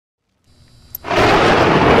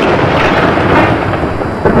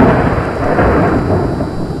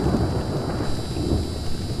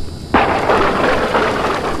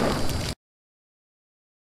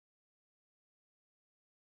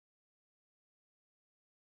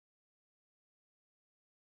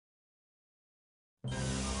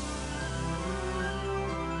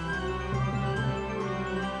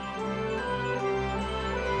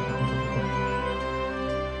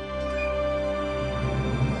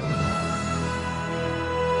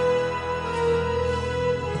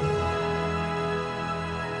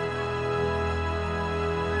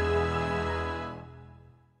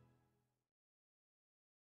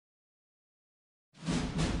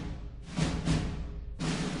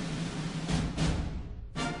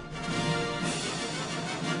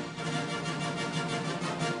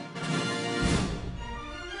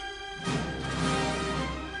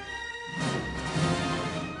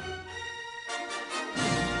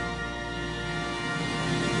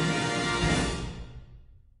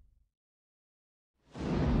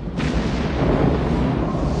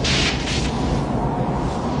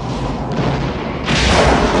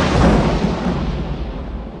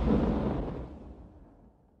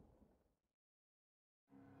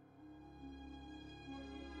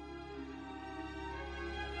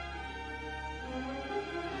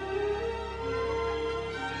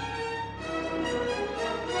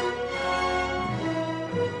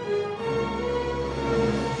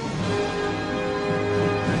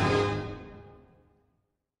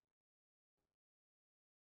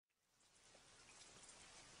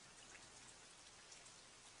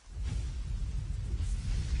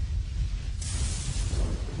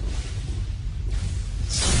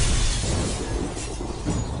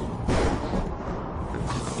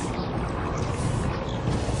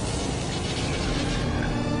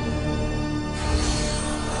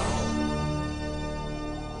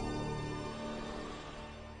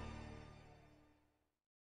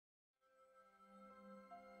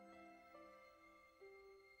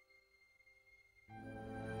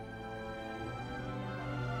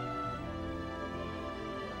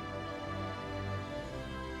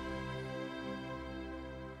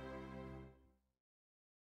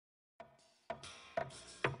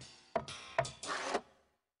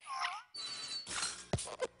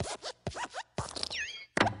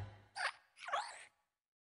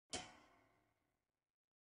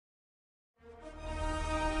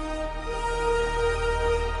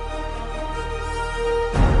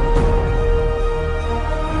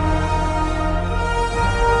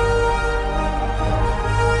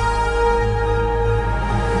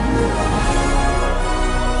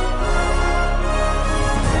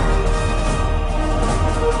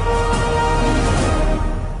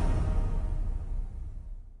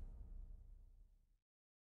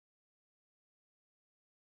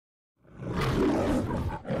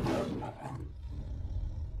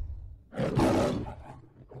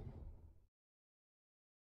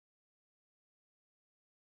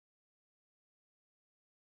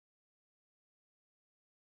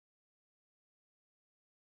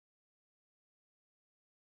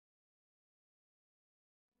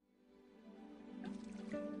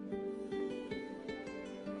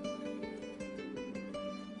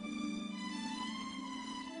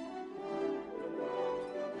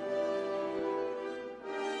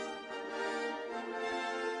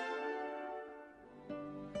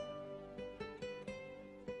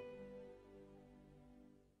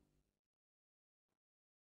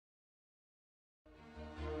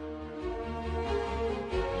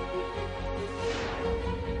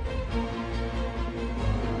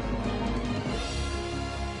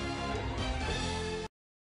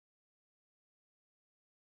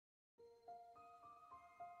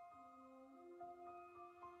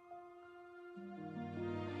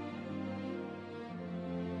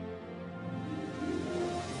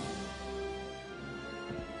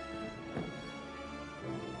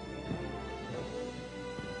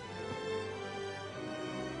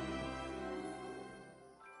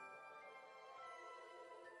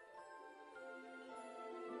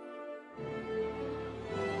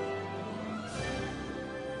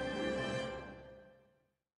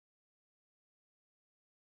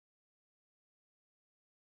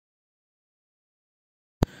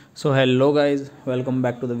So hello guys, welcome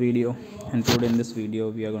back to the video. And today in this video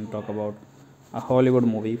we are going to talk about a Hollywood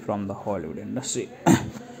movie from the Hollywood industry.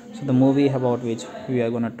 So the movie about which we are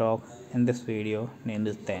going to talk in this video name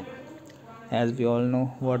is 10. As we all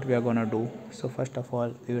know what we are going to do, so first of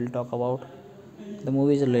all we will talk about the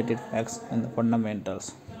movie's related facts and the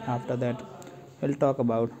fundamentals. After that we'll talk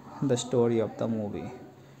about the story of the movie,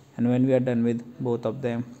 and when we are done with both of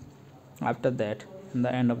them, after that in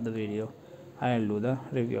the end of the video I'll do the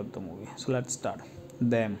review of the movie. So let's start.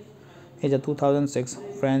 Them is a 2006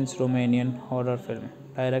 French-Romanian horror film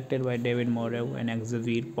directed by David Moreau and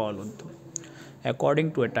Xavier Paulud.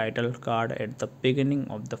 According to a title card at the beginning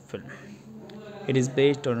of the film, it is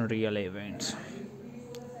based on real events.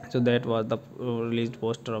 So that was the released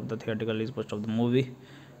poster of the theatrical release poster of the movie,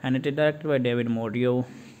 and it is directed by David Moreau,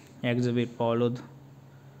 Xavier Paulud,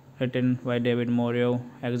 written by David Moreau,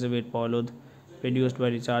 Xavier Paulud, produced by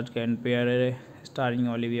Richard Pierre, starring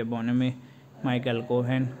Olivia Bonamy, Michael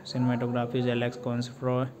Cohen, cinematography is Alex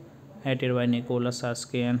Consfroy, edited by Nicholas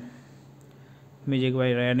Saskian, music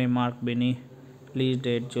by Rene Mark Binney, release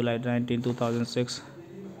date July 19, 2006,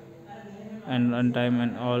 and runtime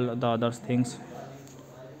and all the other things.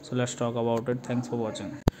 So let's talk about it. Thanks for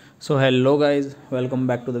watching. So hello guys, welcome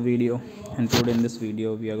back to the video. And today in this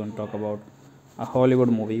video we are going to talk about a Hollywood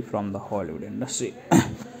movie from the Hollywood industry.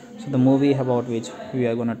 So the movie about which we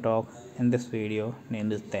are going to talk in this video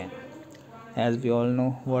name is 10. As we all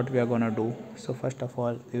know what we are going to do, so first of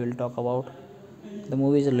all we will talk about the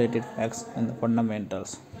movie's related facts and the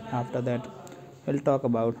fundamentals. After that we'll talk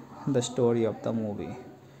about the story of the movie,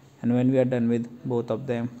 and when we are done with both of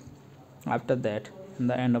them, after that in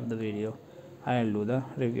the end of the video I'll do the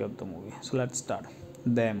review of the movie. So let's start.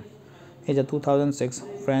 Them is a 2006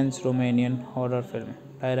 French-Romanian horror film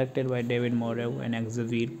directed by David Moreau and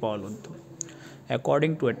Xavier Paulud.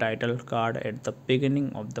 According to a title card at the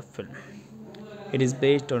beginning of the film, it is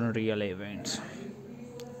based on real events.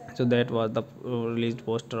 So that was the released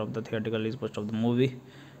poster of the theatrical release poster of the movie,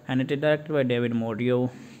 and it is directed by David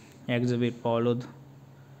Moreau, Xavier Paulud,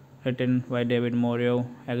 written by David Moreau,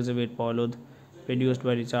 Xavier Paulud, produced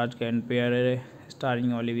by Richard Pierre,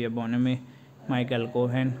 starring Olivia Bonamy, Michael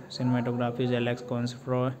Cohen, cinematography is Alex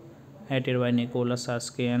Consfroy, edited by Nicholas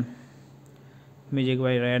Saskian, music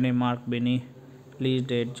by Rene Mark Binney, release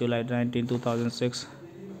date July 19, 2006,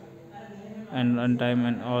 and runtime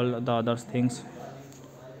and all the other things.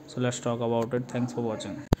 So let's talk about it. Thanks for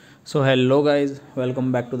watching. So hello guys,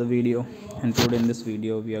 welcome back to the video. And today in this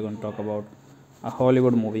video we are going to talk about a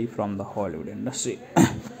Hollywood movie from the Hollywood industry.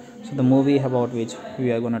 So the movie about which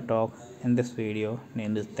we are going to talk in this video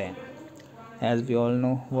name is 10. As we all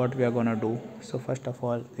know what we are going to do, so first of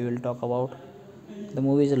all we will talk about the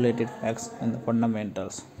movie's related facts and the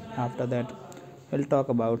fundamentals. After that we'll talk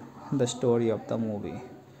about the story of the movie,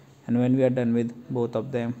 and when we are done with both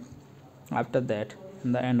of them, after that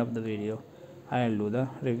in the end of the video I'll do the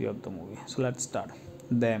review of the movie. So let's start.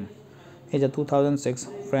 Them is a 2006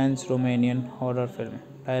 French-Romanian horror film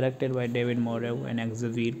directed by David Moreau and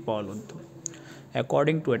Xavier Paulud.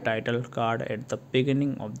 According to a title card at the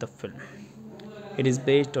beginning of the film, it is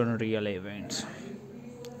based on real events.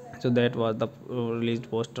 So that was the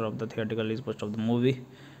released poster of the theatrical release poster of the movie,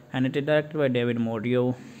 and it is directed by David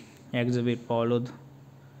Moreau, Xavier Paulud,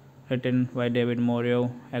 written by David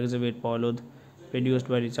Moreau, Xavier Paulud, produced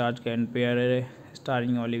by Richard Pierre,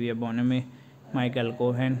 starring Olivia Bonamy, Michael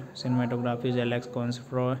Cohen, cinematography is Alex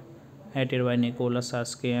Consfroy, edited by Nicholas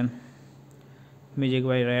Saskian, music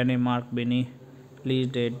by Rene Mark Binney, release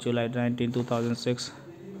date July 19, 2006,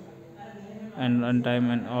 and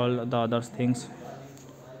runtime and all the other things.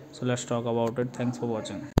 So let's talk about it. Thanks for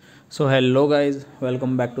watching. So hello guys,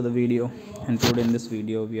 welcome back to the video. And today in this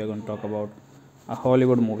video we are going to talk about a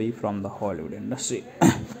Hollywood movie from the Hollywood industry.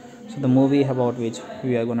 So the movie about which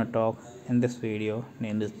we are going to talk in this video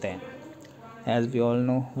name is 10. As we all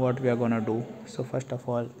know what we are going to do, so first of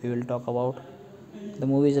all we will talk about the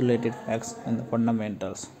movie's related facts and the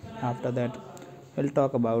fundamentals. After that we'll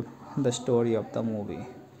talk about the story of the movie,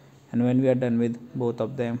 and when we are done with both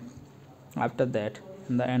of them, after that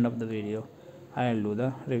in the end of the video I'll do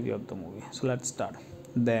the review of the movie. So let's start.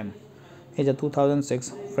 Them is a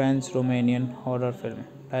 2006 French-Romanian horror film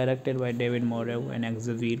directed by David Moreau and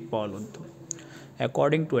Xavier Paulud.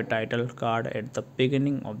 According to a title card at the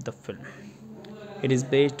beginning of the film, it is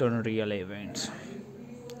based on real events.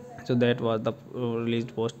 So that was the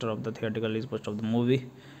released poster of the theatrical release poster of the movie,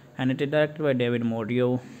 and it is directed by David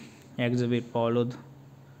Moreau, Xavier Paulud,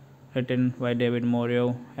 written by David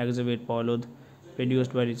Moreau, Xavier Paulud,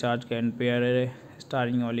 produced by Richard Pierre,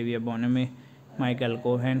 starring Olivia Bonamy, Michael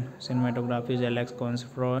Cohen, cinematography is Alex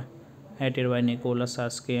Consfroy, edited by Nicholas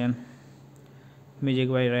Saskian, music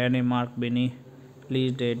by Rene Mark Binney,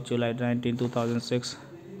 release date July 19, 2006,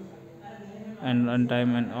 and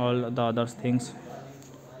runtime and all the other things.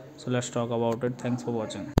 So let's talk about it. Thanks for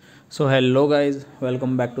watching. So hello guys,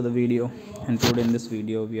 welcome back to the video, and today in this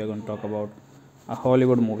video we are going to talk about a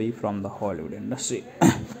Hollywood movie from the Hollywood industry.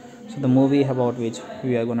 So the movie about which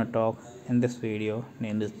we are going to talk in this video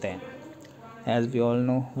named is 10. As we all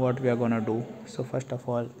know what we are going to do, so first of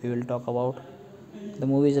all we will talk about the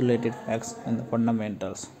movie's related facts and the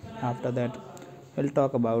fundamentals. After that we'll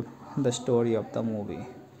talk about the story of the movie,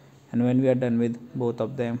 and when we are done with both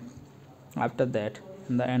of them, after that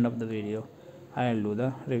in the end of the video I'll do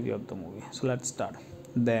the review of the movie. So let's start.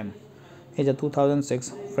 Them is a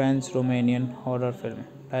 2006 French-Romanian horror film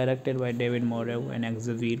directed by David Moreau and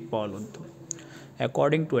Xavier Paulud.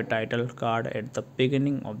 According to a title card at the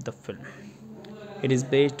beginning of the film, it is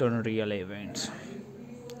based on real events.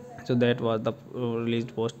 So that was the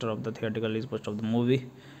released poster of the theatrical release poster of the movie,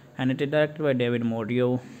 and it is directed by David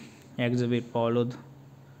Moreau, Xavier Paulud,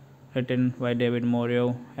 written by David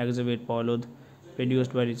Moreau, Xavier Paulud,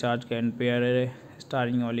 produced by Richard Pierre,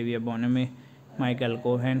 starring Olivia Bonamy, Michael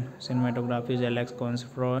Cohen, cinematography is Alex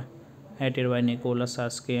Consfroy, edited by Nicholas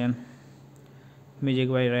Saskian, music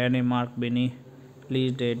by Rene Mark Binney,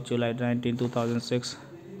 release date July 19, 2006,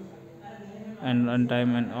 and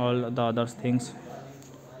runtime and all the other things.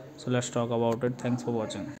 So let's talk about it. Thanks for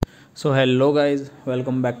watching. So hello guys,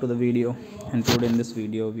 welcome back to the video, and today in this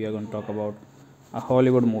video we are going to talk about a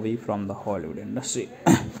Hollywood movie from the Hollywood industry.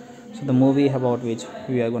 So the movie about which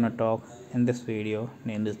we are going to talk in this video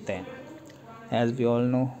named is 10. As we all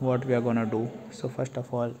know what we are going to do, so first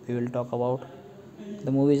of all we will talk about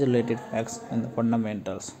the movie's related facts and the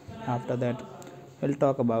fundamentals. After that we'll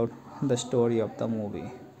talk about the story of the movie,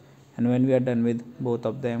 and when we are done with both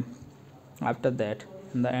of them, after that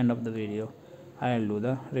in the end of the video I'll do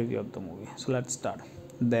the review of the movie. So let's start.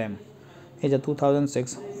 Them is a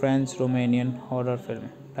 2006 French-Romanian horror film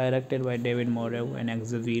directed by David Moreau and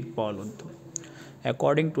Xavier Paulud.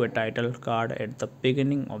 According to a title card at the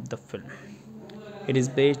beginning of the film, it is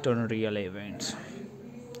based on real events.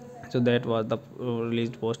 So that was the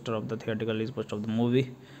released poster of the theatrical release poster of the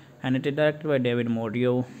movie, and it is directed by David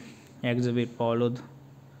Moreau, Xavier Paulud,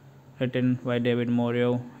 written by David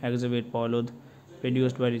Moreau, Xavier Paulud,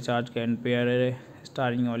 produced by Richard Pierre,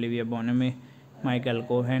 starring Olivia Bonamy, Michael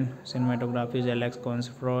Cohen, cinematography is Alex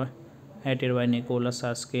Consfroy, edited by Nicholas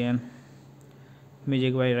Saskian,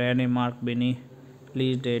 music by Rene Mark Binney,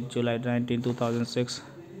 release date July 19, 2006,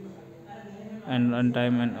 and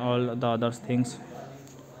runtime and all the other things.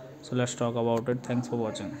 So let's talk about it. Thanks for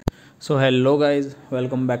watching. So hello guys,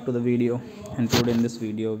 welcome back to the video, and today in this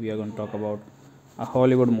video we are going to talk about a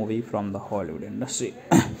Hollywood movie from the Hollywood industry.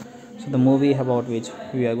 So the movie about which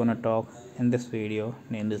we are going to talk in this video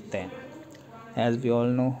named is 10. As we all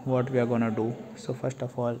know what we are going to do, so first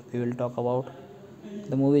of all we will talk about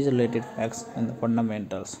the movie's related facts and the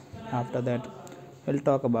fundamentals. After that we'll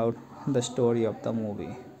talk about the story of the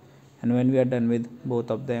movie, and when we are done with both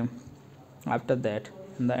of them, after that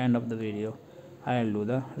in the end of the video I'll do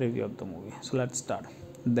the review of the movie. So let's start.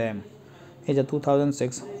 Them is a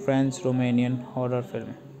 2006 French-Romanian horror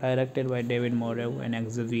film directed by David Moreau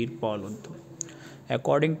and Xavier Paulud.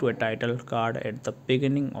 According to a title card at the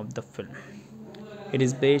beginning of the film, it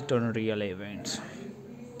is based on real events.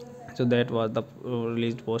 So that was the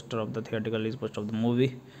released poster of the theatrical release poster of the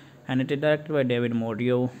movie, and it is directed by David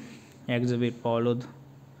Moreau, Xavier Paulud,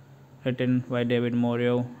 written by David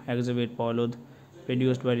Moreau, Xavier Paulud,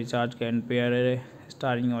 produced by Richard Pierre,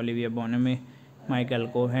 starring Olivia Bonamy, Michael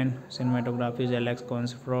Cohen, cinematography is Alex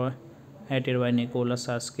Consfroy, edited by Nicholas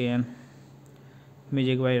Saskian,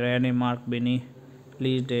 music by Rene Mark Binney,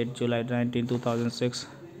 release date July 19, 2006,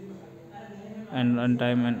 and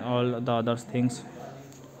runtime and all the other things.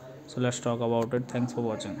 So let's talk about it. Thanks for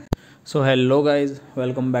watching. So hello guys,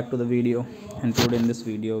 welcome back to the video, and today in this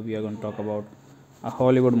video we are going to talk about a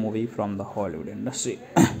Hollywood movie from the Hollywood industry.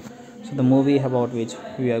 So the movie about which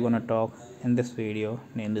we are going to talk in this video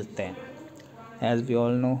named is 10. As we all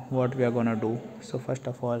know what we are going to do, so first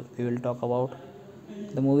of all we will talk about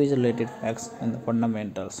the movie's related facts and the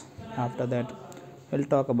fundamentals. After that, we'll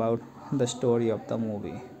talk about the story of the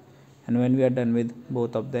movie. And when we are done with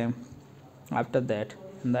both of them, after that,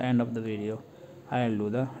 in the end of the video, I'll do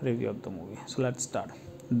the review of the movie. So let's start.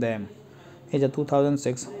 Them is a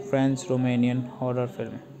 2006 French-Romanian horror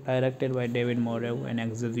film directed by David Moreau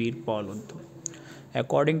and Xavier Paulud.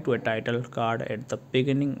 According to a title card at the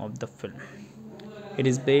beginning of the film, it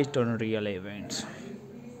is based on real events.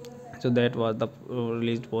 So that was the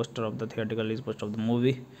released poster of the theatrical release poster of the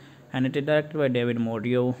movie, and it is directed by David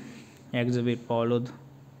Moreau, Xavier Paulud,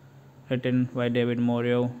 written by David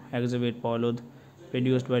Moreau, Xavier Paulud,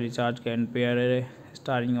 produced by Richard Pierre,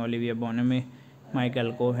 starring Olivia Bonamy,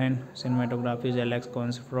 Michael Cohen, cinematography is Alex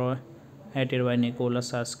Consfroy, edited by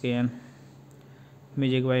Nicholas Saskian,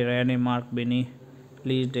 music by Rene Mark Binney,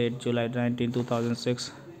 release date July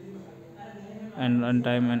 2006, and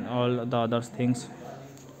runtime and all the other things.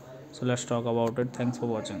 So let's talk about it. Thanks for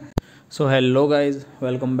watching. So hello guys,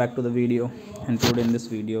 welcome back to the video, and today in this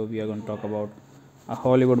video we are going to talk about a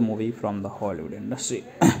Hollywood movie from the Hollywood industry.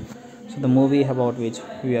 So the movie about which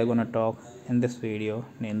we are going to talk in this video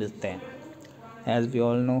named is 10. As we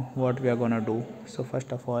all know what we are going to do, so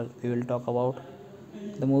first of all we will talk about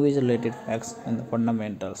the movie's related facts and the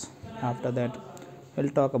fundamentals. After that, we'll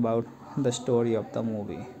talk about the story of the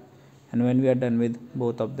movie. And when we are done with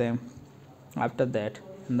both of them, after that,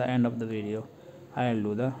 in the end of the video, I'll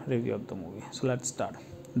do the review of the movie. So let's start.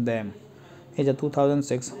 Them is a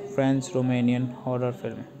 2006 French-Romanian horror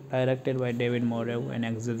film directed by David Moreau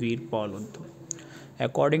and Xavier Paulud.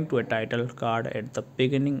 According to a title card at the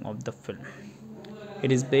beginning of the film,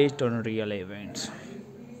 it is based on real events.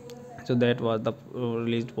 So that was the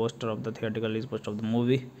released poster of the theatrical release poster of the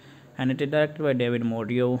movie, and it is directed by David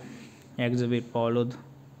Moreau, Xavier Paulud,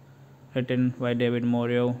 written by David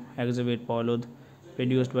Moreau, Xavier Paulud,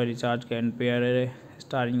 produced by Richard Pierre,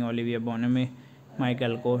 starring Olivia Bonamy,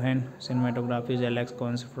 Michael Cohen, cinematography is Alex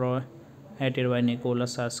Consfroy, edited by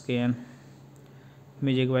Nicholas Saskian,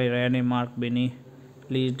 music by Rene Mark Binney,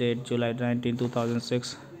 release date July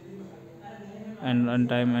 2006, and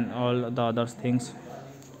runtime and all the other things.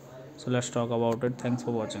 So let's talk about it. Thanks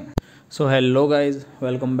for watching. So hello guys,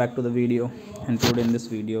 welcome back to the video, and today in this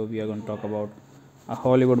video we are going to talk about a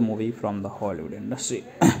Hollywood movie from the Hollywood industry.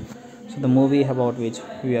 So the movie about which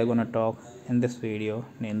we are going to talk in this video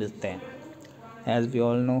named is 10. As we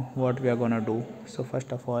all know what we are going to do, so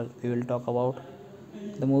first of all we will talk about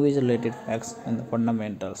the movie's related facts and the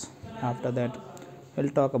fundamentals. After that, we'll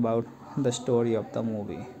talk about the story of the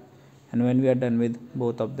movie. And when we are done with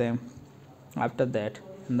both of them, after that,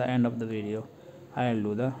 in the end of the video, I'll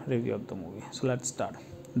do the review of the movie. So let's start.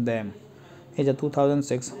 Them is a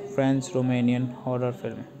 2006 French-Romanian horror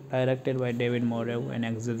film directed by David Moreau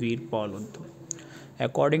and Xavier Paulud.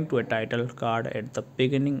 According to a title card at the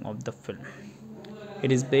beginning of the film,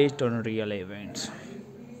 it is based on real events.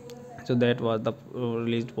 So that was the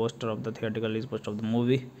released poster of the theatrical release poster of the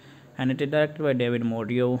movie, and it is directed by David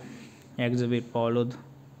Moreau, Xavier Paulud,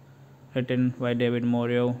 written by David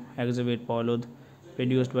Moreau, Xavier Paulud,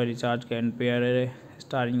 produced by Richard Pierre,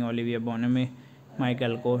 starring Olivia Bonamy,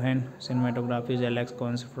 Michael Cohen, cinematography is Alex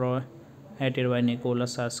Consfroy, edited by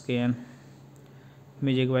Nicholas Saskian,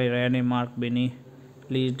 music by Rene Mark Binney,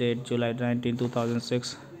 release date July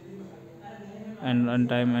 2006, and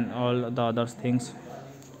runtime and all the other things.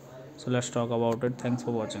 So let's talk about it. Thanks for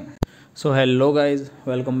watching. So hello guys,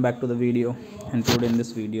 welcome back to the video, and today in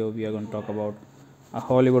this video we are going to talk about a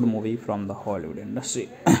Hollywood movie from the Hollywood industry.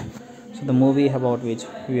 So the movie about which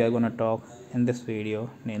we are going to talk in this video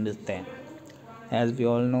named is 10. As we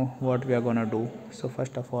all know what we are going to do, so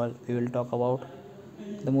first of all we will talk about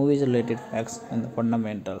the movie's related facts and the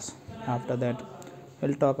fundamentals. After that,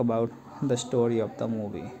 we'll talk about the story of the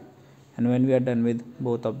movie. And when we are done with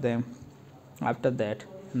both of them, after that,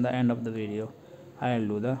 in the end of the video, I'll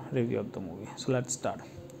do the review of the movie. So let's start.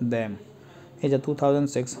 Them is a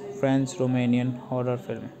 2006 French-Romanian horror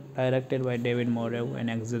film directed by David Moreau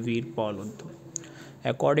and Xavier Paulud.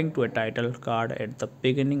 According to a title card at the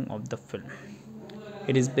beginning of the film,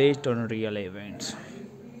 it is based on real events.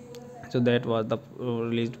 So that was the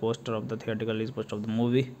released poster of the theatrical release poster of the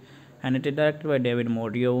movie, and it is directed by David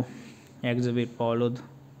Moreau, Xavier Paulud,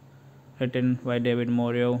 written by David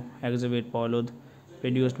Moreau, Xavier Paulud,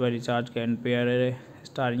 produced by Richard Pierre,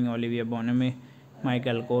 starring Olivia Bonamy,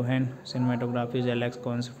 Michael Cohen, cinematography is Alex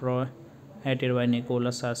Consfroy, edited by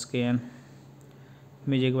Nicholas Saskian,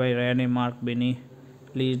 music by Rene Mark Binney,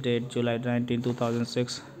 release date July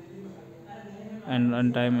 2006, and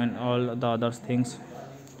runtime and all the other things.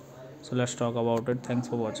 So let's talk about it. Thanks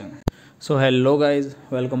for watching. So hello guys,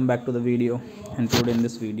 welcome back to the video, and today in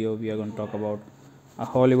this video we are going to talk about a a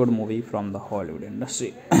Hollywood movie from the Hollywood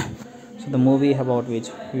industry. So the movie about which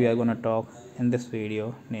we are gonna talk in this video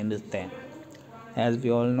named is Them. As we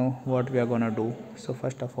all know what we are gonna do, so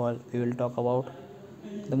first of all we will talk about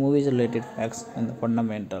the movie's related facts and the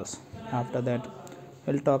fundamentals. After that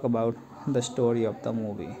we'll talk about the story of the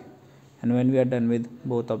movie, and when we are done with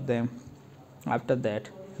both of them, after that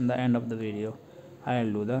in the end of the video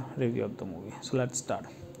I'll do the review of the movie. So let's start.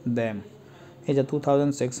 Them is a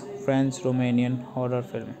 2006 French-Romanian horror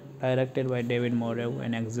film directed by David Moreau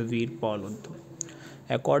and Xavier Paulud.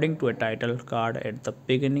 According to a title card at the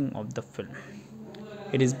beginning of the film,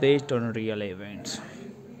 it is based on real events.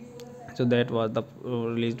 So that was the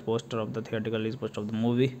released poster of the theatrical release poster of the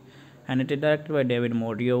movie, and it is directed by David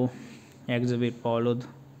Moreau, Xavier Paulud,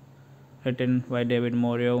 written by David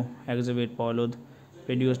Moreau, Xavier Paulud,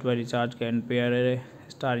 produced by Richard Pierre,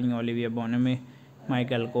 starring Olivia Bonamy,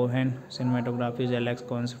 Michaël Cohen, cinematography is Alex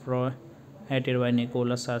Consfroy, edited by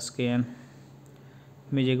Nicholas Saskian,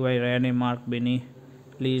 music by Rene Mark Binney,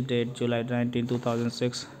 release date July 19,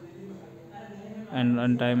 2006, and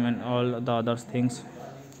runtime and all the other things.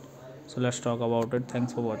 So let's talk about it.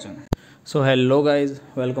 Thanks for watching. So hello guys,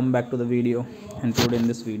 welcome back to the video, and today in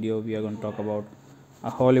this video we are going to talk about a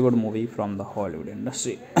Hollywood movie from the Hollywood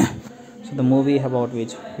industry. So the movie about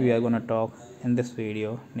which we are going to talk in this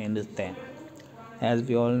video named is Them. As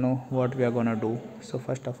we all know what we are going to do, so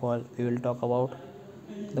first of all we will talk about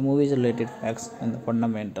the movie's related facts and the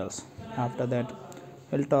fundamentals. After that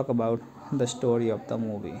we'll talk about the story of the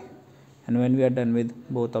movie, and when we are done with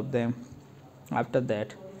both of them, after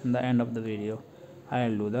that in the end of the video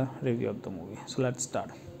I'll do the review of the movie. So let's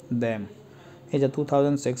start. Them is a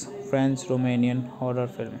 2006 French-Romanian horror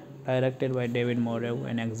film directed by David Moreau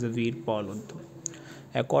and Xavier Paulud.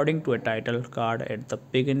 According to a title card at the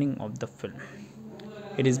beginning of the film,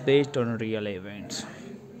 it is based on real events.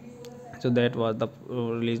 So that was the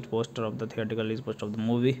released poster of the theatrical release poster of the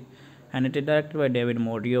movie, and it is directed by David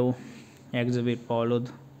Moreau, Xavier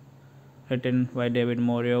Paulud, written by David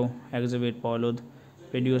Moreau, Xavier Paulud,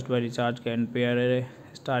 produced by Richard Pierre,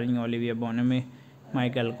 starring Olivia Bonamy,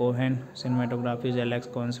 Michael Cohen, cinematography is Alex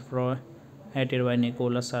Consfroy, edited by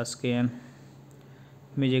Nicholas Saskian,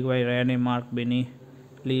 music by Rene Mark Binney,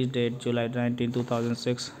 release date July 19,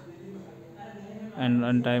 2006, and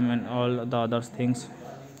runtime and all the other things.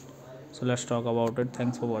 So let's talk about it.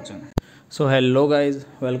 Thanks for watching. So hello guys,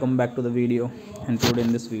 welcome back to the video, and today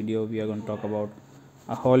in this video we are going to talk about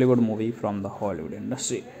a Hollywood movie from the Hollywood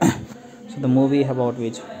industry. So the movie about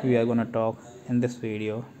which we are going to talk in this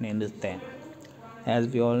video named is Them. As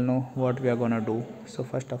we all know what we are going to do, so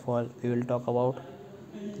first of all we will talk about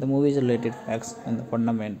the movie's related facts and the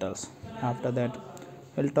fundamentals. After that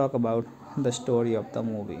we'll talk about the story of the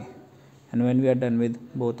movie, and when we are done with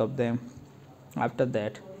both of them, after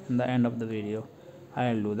that in the end of the video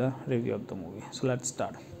I'll do the review of the movie. So let's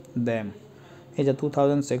start. Them is a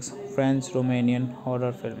 2006 French-Romanian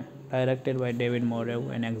horror film directed by David Moreau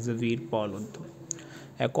and Xavier Paulud.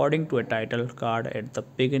 According to a title card at the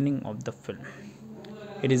beginning of the film,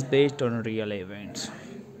 it is based on real events.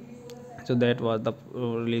 So that was the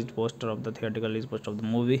released poster of the theatrical release poster of the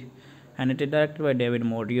movie, and it is directed by David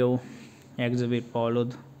Moreau, Xavier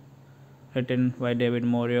Paulud, written by David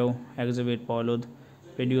Moreau, Xavier Paulud,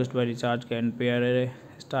 produced by Richard Pierre,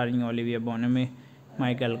 starring Olivia Bonamy,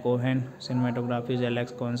 Michael Cohen, cinematography is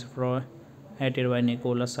Alex Consfroy, edited by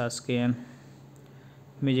Nicholas Saskian,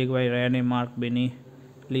 music by Rene Mark Binney,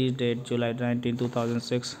 release date July 19,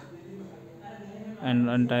 2006, and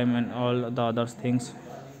runtime and all the other things.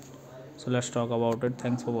 So let's talk about it.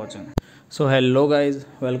 Thanks for watching. So hello guys,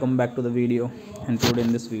 welcome back to the video, and today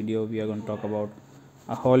in this video we are going to talk about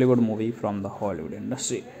a Hollywood movie from the Hollywood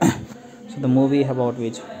industry. So the movie about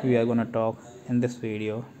which we are going to talk in this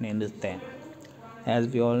video named is Them. As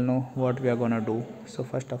we all know what we are going to do, so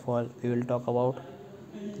first of all we will talk about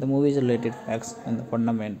the movie's related facts and the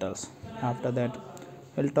fundamentals. After that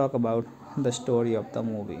we'll talk about the story of the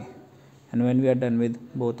movie, and when we are done with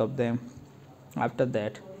both of them, after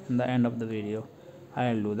that in the end of the video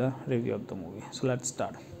I'll do the review of the movie. So let's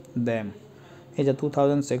start. Them is a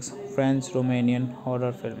 2006 French-Romanian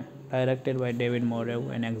horror film directed by David Moreau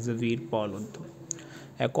and Xavier Paulud.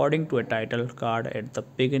 According to a title card at the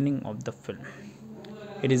beginning of the film,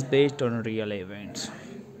 it is based on real events.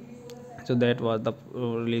 So that was the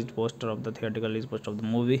released poster of the theatrical release poster of the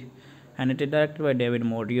movie, and it is directed by David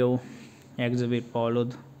Moreau, Xavier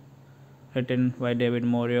Paulud, written by David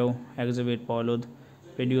Moreau, Xavier Paulud,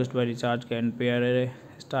 produced by Richard Pierre,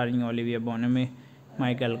 starring Olivia Bonamy,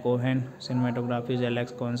 Michael Cohen, cinematography is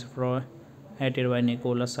Alex Consfroy, edited by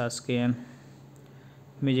Nicholas Saskian,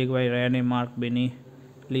 music by Rene Mark Binney,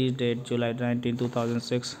 release date July 19,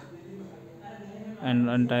 2006, and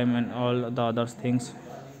runtime and all the other things.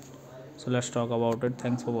 So let's talk about it.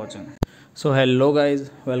 Thanks for watching. So hello guys,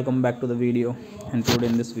 welcome back to the video, and today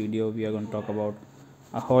in this video we are going to talk about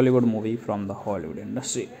a Hollywood movie from the Hollywood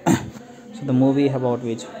industry. So the movie about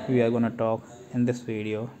which we are going to talk in this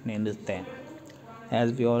video named is 10.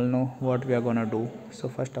 As we all know what we are going to do, so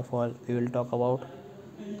first of all we will talk about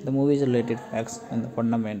the movie's related facts and the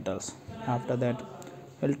fundamentals. After that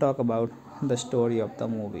we'll talk about the story of the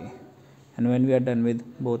movie, and when we are done with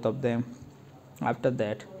both of them, after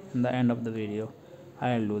that in the end of the video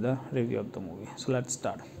I'll do the review of the movie. So let's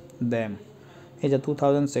start. Them is a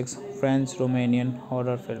 2006 French-Romanian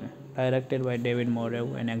horror film directed by David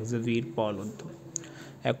Moreau and Xavier Paulud.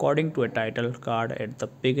 According to a title card at the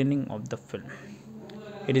beginning of the film,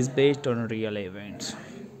 it is based on real events.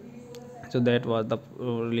 So that was the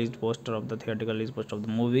released poster of the theatrical release poster of the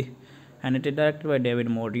movie, and it is directed by David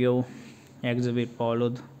Moreau, Xavier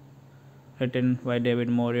Paulud, written by David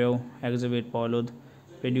Moreau, Xavier Paulud,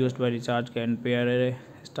 produced by Richard Pierre,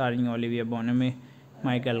 starring Olivia Bonamy,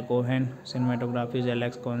 Michael Cohen, cinematography is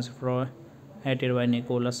Alex Consfroy, edited by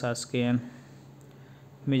Nicholas Saskian,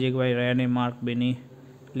 music by Rene Mark Binney,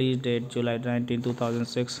 release date July 19,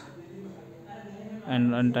 2006,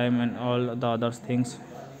 and runtime and all the other things.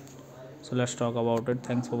 So let's talk about it.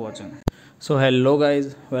 Thanks for watching. So hello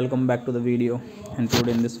guys, welcome back to the video, and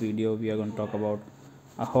today in this video we are going to talk about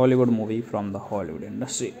a Hollywood movie from the Hollywood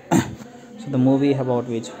industry. So the movie about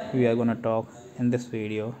which we are going to talk in this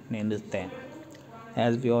video named is 10.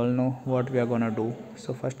 As we all know what we are going to do,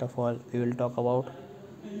 so first of all we will talk about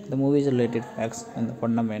the movie's related facts and the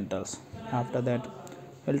fundamentals. After that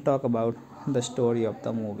we'll talk about the story of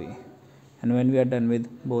the movie, and when we are done with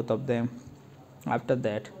both of them, after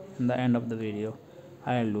that in the end of the video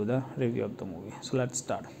I'll do the review of the movie. So let's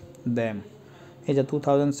start. Them is a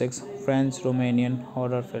 2006 French-Romanian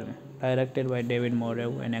horror film directed by David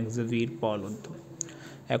Moreau and Xavier Paulud.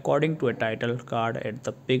 According to a title card at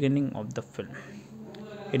the beginning of the film,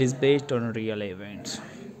 it is based on real events.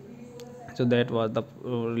 So that was the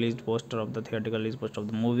released poster of the theatrical release poster of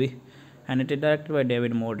the movie, and it is directed by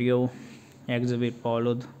David Moreau, Xavier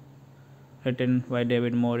Paulud, written by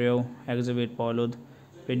David Moreau, Xavier Paulud,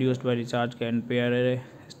 produced by Richard Pierre,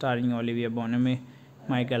 starring Olivia Bonamy,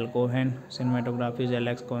 Michael Cohen, cinematography is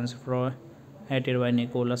Alex Consfroy, edited by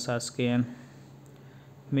Nicholas Saskian,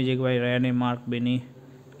 music by Rene Mark Binney,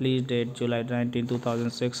 release date July 19,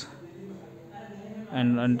 2006,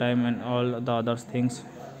 and runtime and all the other things.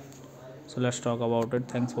 So let's talk about it.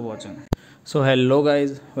 Thanks for watching. So hello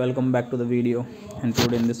guys, welcome back to the video, and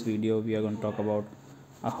today in this video we are going to talk about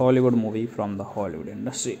a Hollywood movie from the Hollywood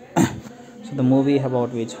industry. So the movie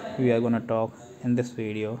about which we are going to talk in this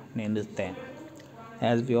video named is 10.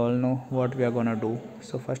 As we all know what we are going to do,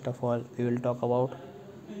 so first of all we will talk about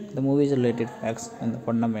the movie's related facts and the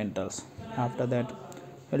fundamentals. After that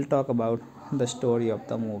we'll talk about the story of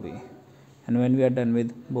the movie, and when we are done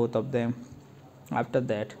with both of them, after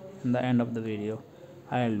that in the end of the video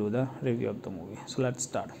I'll do the review of the movie. So let's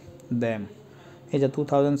start. Them is a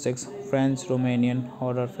 2006 French-Romanian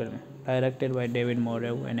horror film directed by David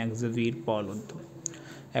Moreau and Xavier Paulud.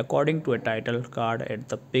 According to a title card at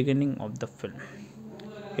the beginning of the film,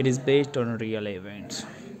 it is based on real events.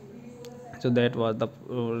 So that was the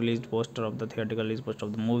released poster of the theatrical release poster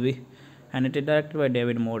of the movie, and it is directed by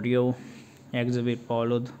David Moreau, Xavier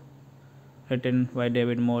Paulud, written by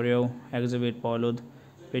David Moreau, Xavier Paulud,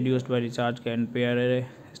 produced by Richard Pierre,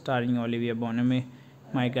 starring Olivia Bonamy,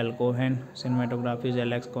 Michael Cohen, cinematography is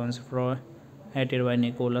Alex Consfroy, edited by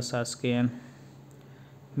Nicholas Saskian,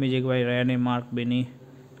 music by Rene Mark Binney,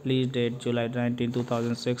 release date July 19,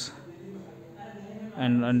 2006,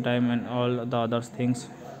 and runtime and all the other things.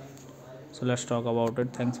 So let's talk about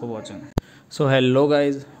it. Thanks for watching. So hello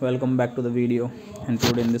guys, welcome back to the video, and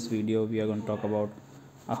today in this video we are going to talk about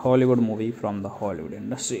a Hollywood movie from the Hollywood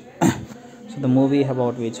industry. So the movie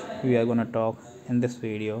about which we are going to talk in this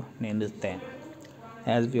video named is 10.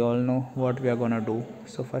 As we all know what we are going to do,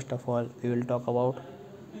 so first of all we will talk about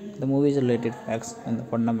the movie's related facts and the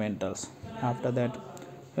fundamentals. After that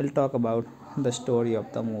we'll talk about the story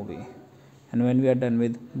of the movie, and when we are done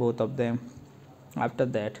with both of them, after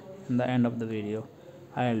that in the end of the video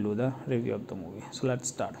I'll do the review of the movie. So let's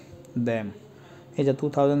start. Them is a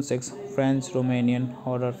 2006 French-Romanian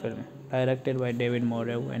horror film directed by David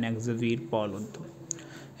Moreau and Xavier Paulud.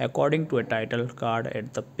 According to a title card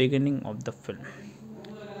at the beginning of the film,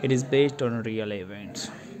 it is based on real events.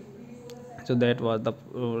 So that was the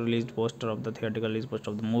released poster of the theatrical release poster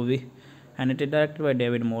of the movie, and it is directed by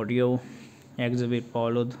David Moreau, Xavier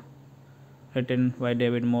Paulud, written by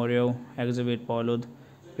David Moreau, Xavier Paulud,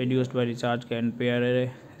 produced by Richard Can,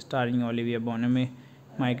 starring Olivia Bonamy,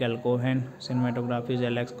 Michael Cohen, cinematography is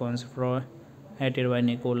Alex Consfroy, edited by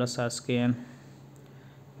Nicholas Saskian,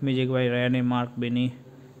 music by Rene Mark Binney,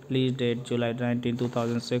 release date July 19,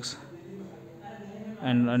 2006,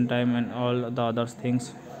 and runtime and all the other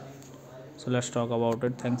things. So let's talk about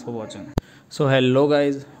it. Thanks for watching. So hello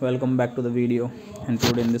guys, welcome back to the video, and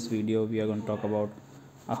today in this video we are going to talk about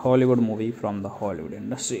a Hollywood movie from the Hollywood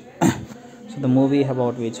industry. So the movie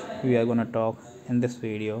about which we are going to talk in this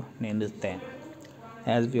video named is 10.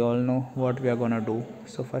 As we all know what we are going to do,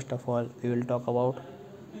 so first of all we will talk about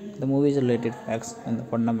the movie's related facts and the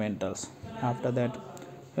fundamentals. After that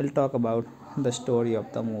we'll talk about the story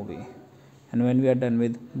of the movie, and when we are done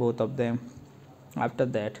with both of them, after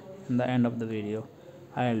that in the end of the video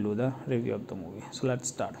I'll do the review of the movie. So let's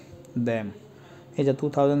start. Them is a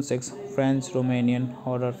 2006 French-Romanian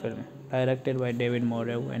horror film directed by David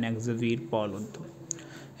Moreau and Xavier Paulud.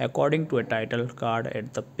 According to a title card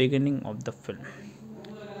at the beginning of the film,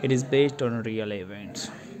 it is based on real events.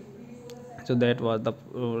 So that was the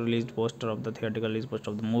released poster of the theatrical release poster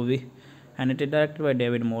of the movie, and it is directed by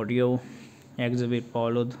David Moreau, Xavier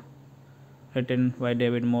Paulud, written by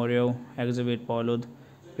David Moreau, Xavier Paulud,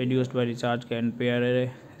 produced by Richard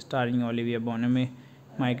Can, starring Olivia Bonamy,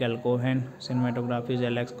 Michael Cohen, cinematography is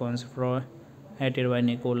Alex Consfroy, edited by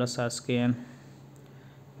Nicholas Saskian,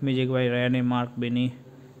 music by Rene Mark Binney,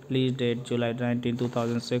 release date July 19,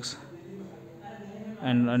 2006,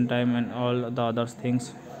 and runtime and all the other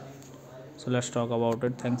things. So let's talk about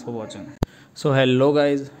it. Thanks for watching. So hello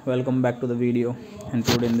guys, welcome back to the video, and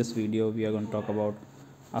today in this video we are going to talk about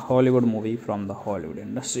a Hollywood movie from the Hollywood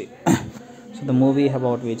industry. So the movie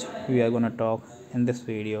about which we are going to talk in this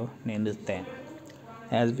video named is 10.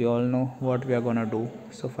 As we all know what we are going to do,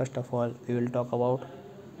 so first of all we will talk about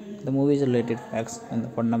the movie's related facts and the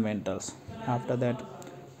fundamentals. After that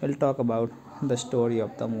we'll talk about the story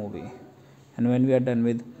of the movie, and when we are done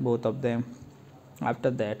with both of them,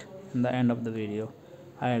 after that in the end of the video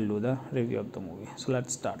I'll do the review of the movie. So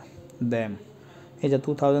let's start. Them is a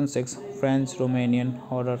 2006 French-Romanian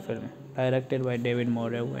horror film directed by David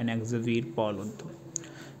Moreau and Xavier Paulud.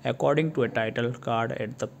 According to a title card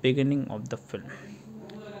at the beginning of the film,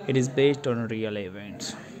 it is based on real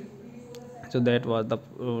events. So that was the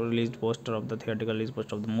released poster of the theatrical release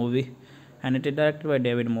poster of the movie, and it is directed by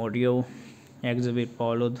David Moreau, Xavier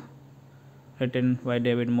Paulud, written by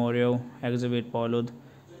David Moreau, Xavier Paulud,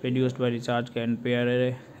 produced by Richard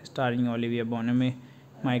Can, starring Olivia Bonamy,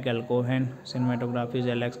 Michael Cohen, cinematography is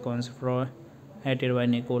Alex Consfroy, edited by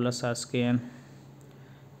Nicholas Saskian,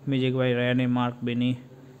 music by Rene Mark Binney,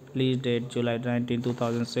 release date July 19,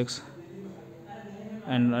 2006,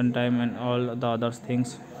 and runtime and all the other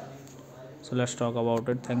things. So let's talk about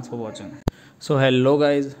it. Thanks for watching. So hello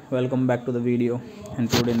guys, welcome back to the video, and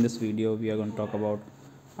today in this video we are going to talk about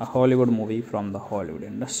a Hollywood movie from the Hollywood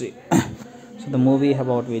industry. So the movie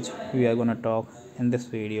about which we are going to talk in this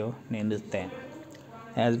video named is 10.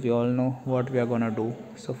 As we all know what we are going to do,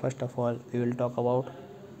 so first of all we will talk about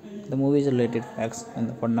the movie's related facts and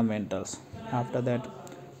the fundamentals. After that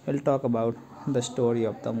we'll talk about the story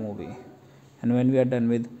of the movie, and when we are done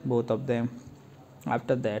with both of them,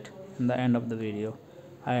 after that in the end of the video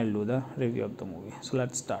I'll do the review of the movie. So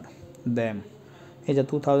let's start. Them is a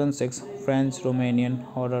 2006 French-Romanian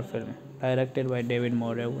horror film directed by David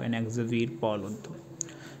Moreau and Xavier Paulud.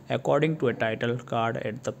 According to a title card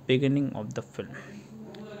at the beginning of the film,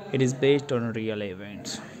 it is based on real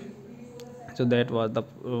events. So that was the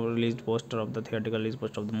released poster of the theatrical release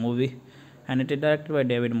poster of the movie, and it is directed by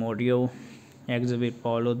David Moreau, Xavier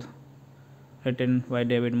Paulud, written by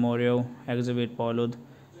David Moreau, Xavier Paulud,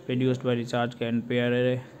 produced by Richard Can,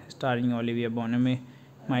 starring Olivia Bonamy,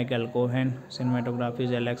 Michael Cohen, cinematography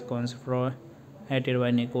is Alex Consfroy, edited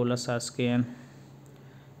by Nicholas Saskian,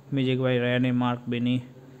 music by Rene Mark Binney,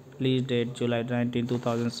 release date July 19,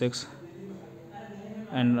 2006,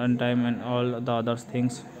 and runtime and all the other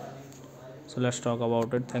things. So let's talk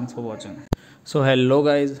about it. Thanks for watching. So hello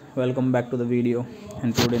guys, welcome back to the video,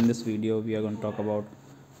 and today in this video we are going to talk about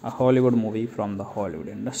a Hollywood movie from the Hollywood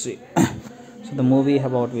industry. So the movie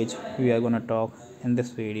about which we are going to talk in this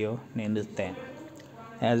video named is 10.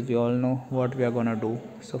 As we all know what we are going to do,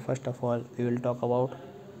 so first of all we will talk about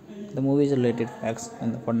the movie's related facts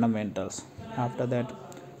and the fundamentals. After that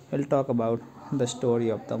we'll talk about the story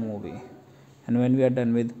of the movie, and when we are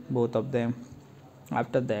done with both of them,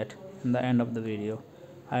 after that in the end of the video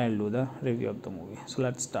I'll do the review of the movie. So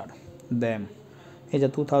let's start. Them is a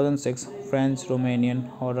 2006 French-Romanian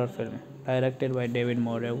horror film directed by David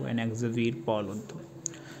Moreau and Xavier Paulud.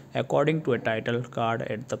 According to a title card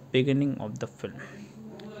at the beginning of the film,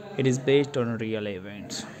 It is based on real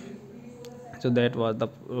events. So that was the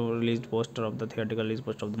released poster of the theatrical release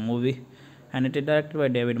poster of the movie, and it is directed by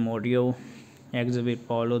David Morio, exhibit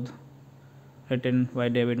followed, written by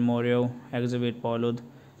David Morio, exhibit followed,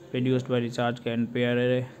 produced by Richard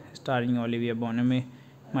Pierre, starring Olivia Bonamy,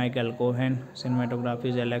 Michael Cohen, cinematography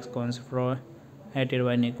is Alex Consfroy, edited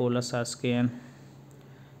by Nicholas Saskian,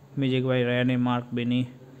 music by Rene Mark Binney,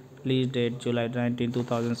 release date July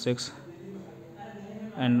 2006,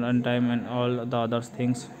 and runtime and all the other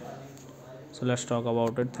things. So let's talk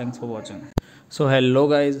about it. Thanks for watching. So hello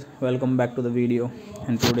guys, welcome back to the video,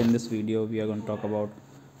 and today in this video we are going to talk about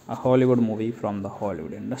a Hollywood movie from the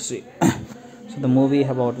Hollywood industry. So the movie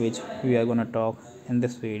about which we are going to talk in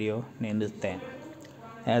this video named is 10.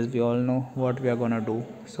 As we all know what we are going to do,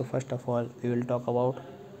 so first of all we will talk about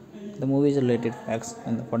the movie's related facts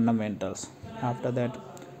and the fundamentals. After that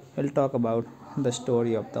we'll talk about the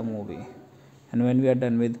story of the movie, and when we are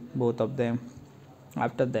done with both of them,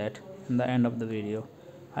 after that in the end of the video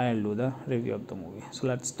I'll do the review of the movie. So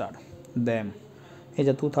let's start. Them is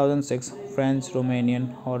a 2006 French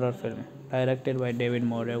Romanian horror film directed by David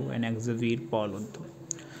Moreau and exhibit followed.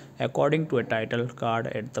 According to a title card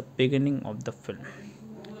at the beginning of the film,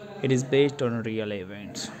 it is based on real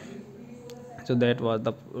events. So that was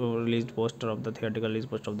the released poster of the theatrical release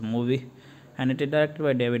poster of the movie, and it is directed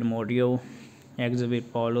by David Moreau, exhibit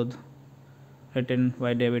followed, written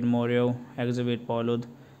by David Moreau, exhibit followed,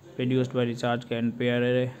 produced by Richard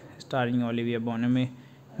Pierre, starring Olivia Bonamy,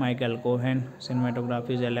 Michael Cohen,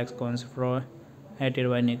 cinematography is Alex Consfroy, edited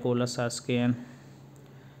by Nicholas Saskian,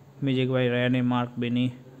 music by Rene Mark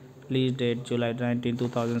Binney, release date July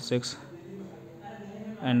 2006,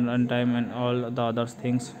 and runtime and all the other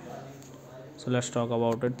things. So let's talk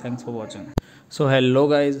about it. Thanks for watching. So hello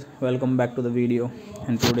guys, welcome back to the video,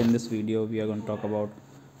 and today in this video we are going to talk about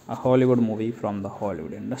a Hollywood movie from the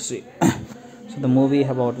Hollywood industry. So the movie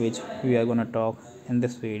about which we are going to talk in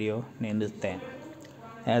this video named is 10.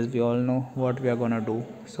 As we all know what we are going to do,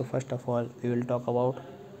 so first of all we will talk about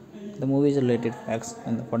the movie's related facts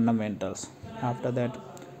and the fundamentals. After that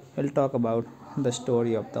we'll talk about the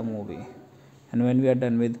story of the movie, and when we are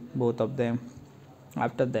done with both of them,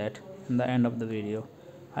 after that in the end of the video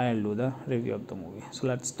I'll do the review of the movie. So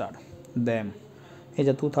let's start. Them is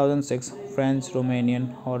a 2006 French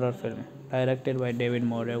Romanian horror film directed by David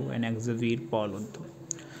Moreau and exhibit followed.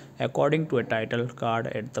 According to a title card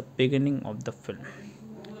at the beginning of the film,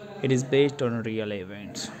 it is based on real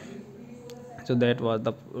events. So that was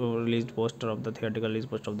the released poster of the theatrical release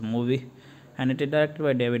poster of the movie, and it is directed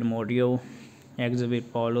by David Moreau, exhibit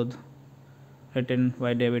followed, written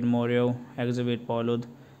by David Moreau, exhibit followed,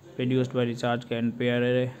 produced by Richard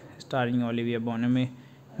Pierre, starring Olivia Bonamy,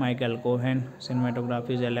 Michael Cohen,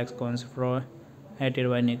 cinematography is Alex Consfroy, edited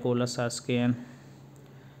by Nicholas Saskian,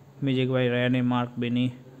 music by Rene Mark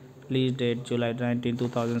Binney, release date July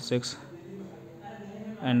 2006,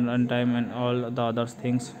 and runtime and all the other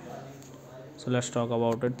things. So let's talk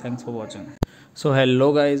about it. Thanks for watching. So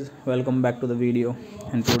hello guys, welcome back to the video,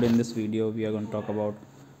 and today in this video we are going to talk about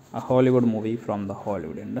a Hollywood movie from the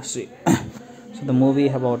Hollywood industry. So the movie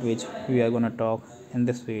about which we are going to talk in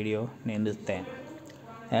this video named is 10.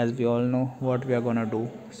 As we all know what we are going to do,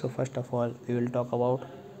 so first of all we will talk about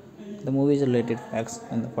the movie's related facts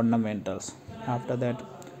and the fundamentals. After that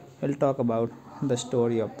we'll talk about the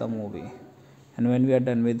story of the movie, and when we are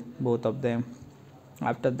done with both of them,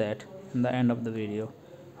 after that in the end of the video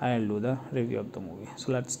I'll do the review of the movie.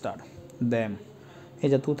 So let's start. Them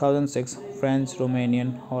is a 2006 French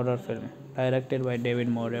Romanian horror film directed by David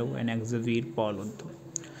Moreau and exhibit followed.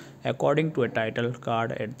 According to a title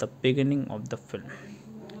card at the beginning of the film,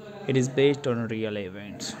 it is based on real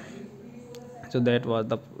events. So that was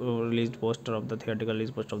the released poster of the theatrical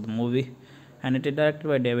release poster of the movie, and it is directed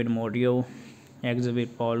by David Moreau, exhibit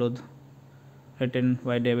followed, written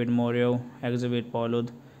by David Moreau, exhibit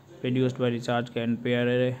followed, produced by Richard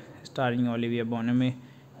Pierre, starring Olivia Bonamy,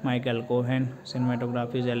 Michael Cohen,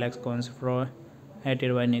 cinematography is Alex Consfroy,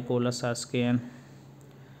 edited by Nicholas Saskian,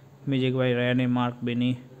 music by Rene Mark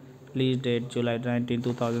Binney, release date July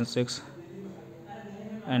 2006,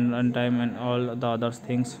 and runtime and all the other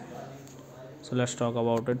things. So let's talk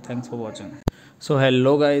about it. Thanks for watching. So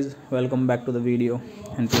hello guys, welcome back to the video,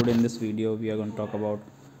 and today in this video we are going to talk about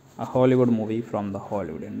a Hollywood movie from the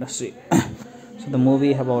Hollywood industry. So the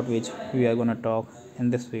movie about which we are going to talk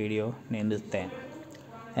in this video named is 10.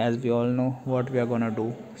 As we all know what we are going to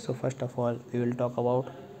do, so first of all we will talk about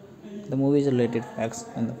the movie's related facts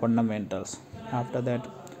and the fundamentals. After that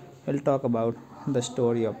we'll talk about the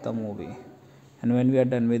story of the movie, and when we are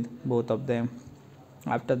done with both of them,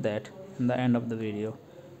 after that in the end of the video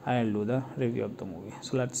I'll do the review of the movie.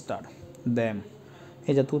 So let's start. Them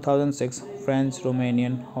is a 2006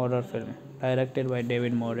 French-Romanian horror film directed by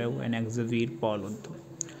David Moreau and Xavier Paulud.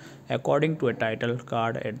 According to a title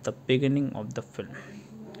card at the beginning of the film,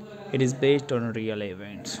 it is based on real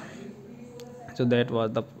events. So that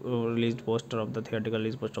was the released poster of the theatrical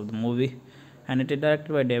release poster of the movie, and it is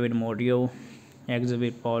directed by David Moreau,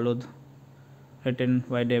 Xavier Paulud, written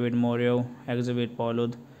by David Moreau, Xavier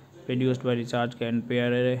Paulud, produced by Richard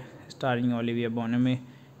Pierre, starring Olivia Bonamy,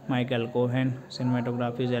 Michael Cohen,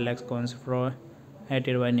 cinematography is Alex Consfroy,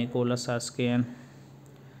 edited by Nicholas Saskian,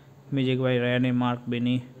 music by Rene Mark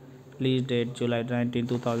Binney, release date July 19,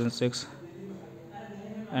 2006,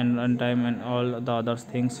 and runtime and all the other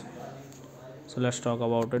things. So let's talk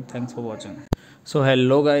about it. Thanks for watching. So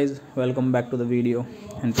hello guys, welcome back to the video,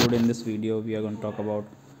 and today in this video we are going to talk about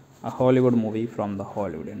a Hollywood movie from the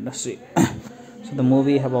Hollywood industry. So the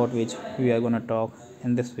movie about which we are going to talk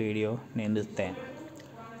in this video named is Them.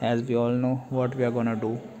 As we all know what we are going to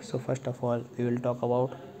do, so first of all we will talk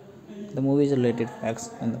about the movie's related facts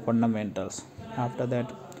and the fundamentals. After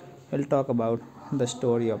that we'll talk about the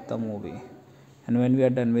story of the movie, and when we are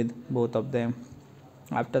done with both of them,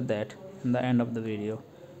 after that in the end of the video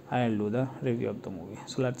I'll do the review of the movie.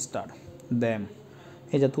 So let's start. Them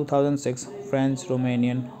is a 2006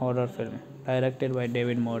 French-Romanian horror film directed by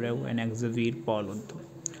David Moreau and Xavier Paulud.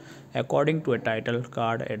 According to a title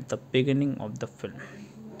card at the beginning of the film,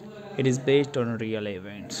 it is based on real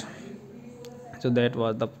events. So that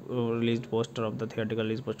was the released poster of the theatrical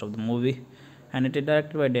release poster of the movie, and it is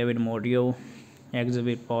directed by David Moreau,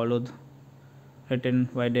 Xavier Paulud, written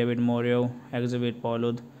by David Moreau, Xavier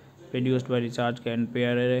Paulud, produced by Richard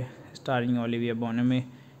Pierre, starring Olivia Bonamy,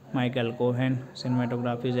 Michael Cohen,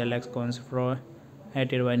 cinematography is Alex Consfroy,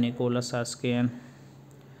 edited by Nicholas Saskian,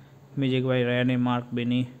 music by Rene Mark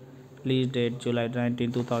Binney, release date July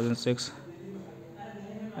 19, 2006,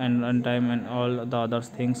 and runtime and all the other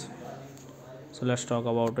things. So let's talk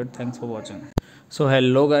about it. Thanks for watching. So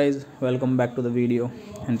hello guys, welcome back to the video,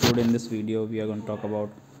 and today in this video we are going to talk about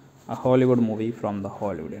a Hollywood movie from the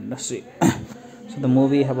Hollywood industry. So the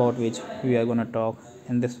movie about which we are going to talk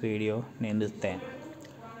in this video named is Them.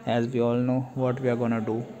 As we all know what we are going to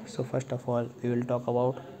do, so first of all we will talk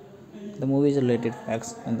about the movie's related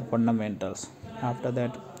facts and the fundamentals. After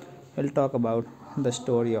that we'll talk about the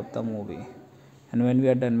story of the movie, and when we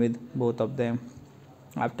are done with both of them,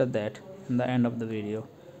 after that in the end of the video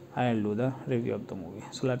I'll do the review of the movie.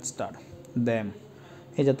 So let's start. Them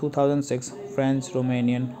is a 2006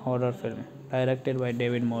 French-Romanian horror film directed by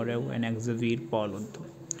David Moreau and Xavier Paulud.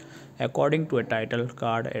 According to a title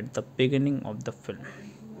card at the beginning of the film,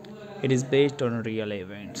 it is based on real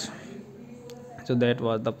events. So that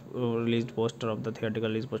was the released poster of the theatrical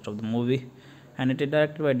release poster of the movie, and it is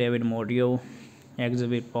directed by David Moreau,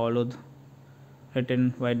 Xavier Paulud,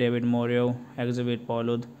 written by David Moreau, Xavier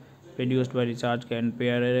Paulud, produced by Richard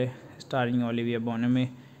Pierre, starring Olivia Bonamy,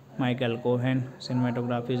 Michael Cohen,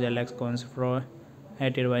 cinematography is Alex Consfroy,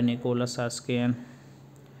 edited by Nicholas Saskian,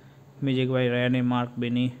 music by Rene Mark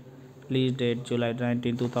Binney, release date July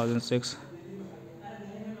 19, 2006,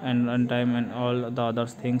 and runtime and all the other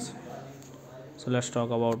things. So let's talk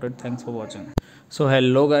about it. Thanks for watching. So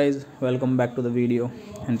hello guys, welcome back to the video,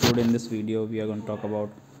 and today in this video we are going to talk about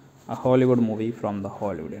a Hollywood movie from the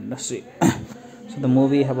Hollywood industry. So the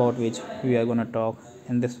movie about which we are going to talk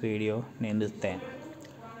in this video named is Them.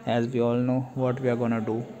 As we all know what we are going to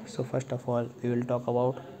do, so first of all we will talk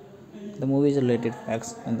about the movie's related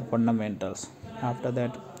facts and the fundamentals. After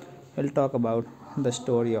that we'll talk about the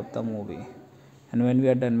story of the movie, and when we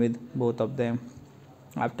are done with both of them,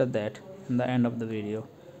 after that in the end of the video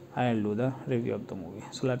I'll do the review of the movie.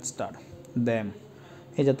 So let's start. Them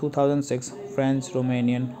is a 2006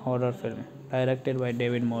 French-Romanian horror film directed by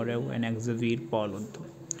David Moreau and Xavier Paulud.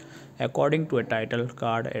 According to a title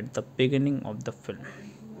card at the beginning of the film,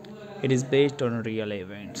 it is based on real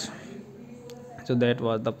events. So that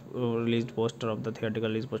was the released poster of the theatrical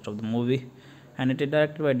release poster of the movie, and it is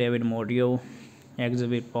directed by David Moreau,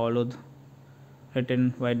 Xavier Paulud,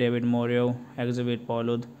 written by David Moreau, Xavier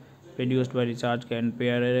Paulud, produced by Richard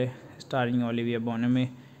Pierre, starring Olivia Bonamy,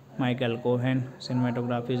 Michael Cohen,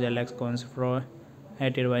 cinematography is Alex Consfroy,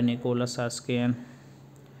 edited by Nicholas Saskian,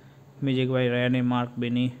 music by Rene Mark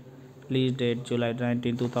Binney, release date July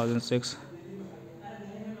 19, 2006,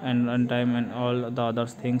 and runtime and all the other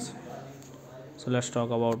things. So let's talk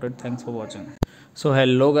about it. Thanks for watching. So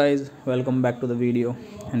hello guys, welcome back to the video,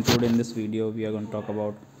 and today in this video we are going to talk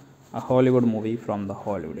about a Hollywood movie from the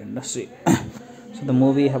Hollywood industry. So the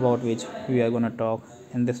movie about which we are going to talk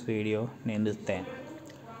in this video named is Them.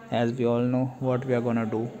 as we all know what we are gonna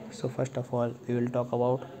do. So first of all, we will talk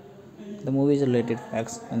about the movie's related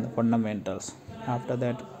facts and the fundamentals. After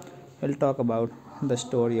that, we'll talk about the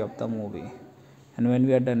story of the movie. And when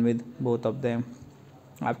we are done with both of them,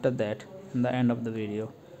 after that, in the end of the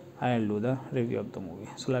video, I'll do the review of the movie.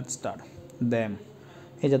 So let's start. Them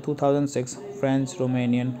is a 2006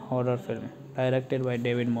 French-Romanian horror film directed by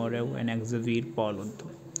David Moreau and Xavier Paulud.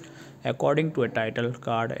 According to a title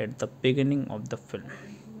card at the beginning of the film,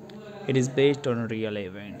 it is based on real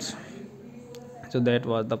events. So that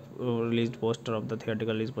was the released poster of the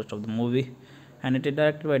theatrical release poster of the movie, and it is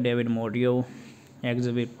directed by David Moreau,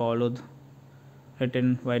 Xavier Paulud,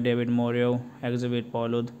 written by David Moreau, Xavier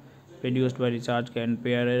Paulud, produced by Richard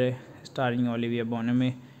Pierre, starring Olivia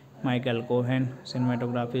Bonamy, Michael Cohen,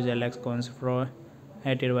 cinematography is Alex Consfroy,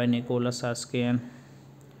 edited by Nicholas Saskian,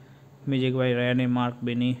 music by Rene Mark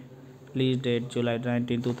Binney, release date July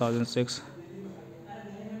 19, 2006,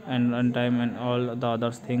 and runtime and all the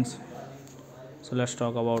other things. So let's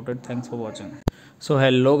talk about it. Thanks for watching. So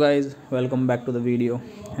hello guys, welcome back to the video,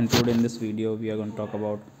 and today in this video we are going to talk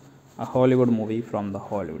about a Hollywood movie from the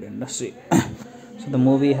Hollywood industry. So the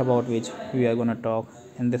movie about which we are going to talk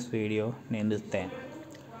in this video named is 10.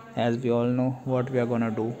 As we all know what we are going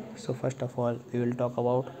to do, so first of all we will talk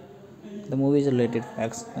about the movie's related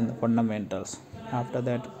facts and the fundamentals. After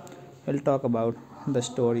that, we'll talk about the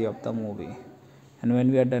story of the movie. And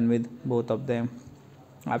when we are done with both of them,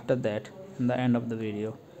 after that, in the end of the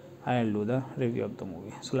video, I'll do the review of the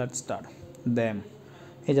movie. So let's start. Them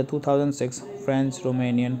is a 2006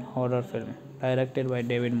 French-Romanian horror film directed by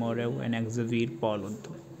David Moreau and Xavier Paulud.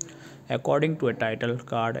 According to a title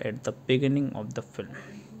card at the beginning of the film,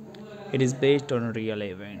 it is based on real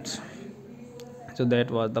events. So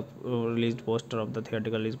that was the released poster of the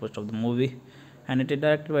theatrical release poster of the movie, and it is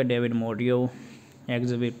directed by David Moreau,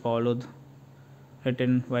 Xavier Paulud,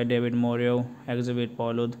 written by David Moreau, Xavier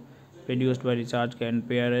Paulud, produced by Richard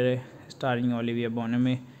Pierre, starring Olivia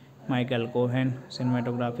Bonamy, Michael Cohen,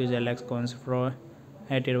 cinematography is Alex Consfroy,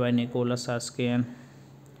 edited by Nicholas Saskian,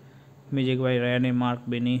 music by Rene Mark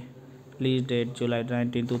Binney, release date July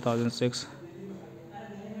 19, 2006,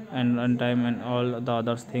 and runtime and all the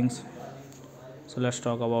other things. So let's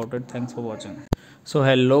talk about it. Thanks for watching. So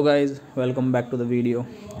hello guys, welcome back to the video,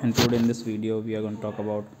 and today in this video we are going to talk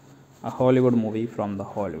about a Hollywood movie from the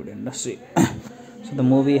Hollywood industry. So the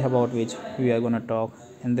movie about which we are going to talk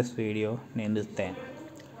in this video named is 10.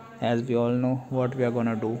 As we all know what we are going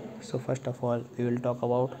to do, so first of all we will talk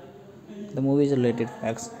about the movie's related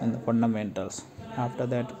facts and the fundamentals. After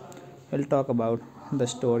that, we'll talk about the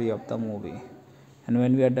story of the movie. And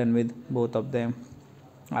when we are done with both of them,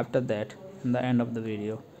 after that, in the end of the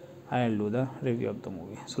video, I'll do the review of the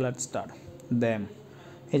movie. So let's start. Them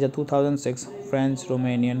is a 2006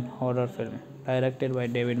 French-Romanian horror film directed by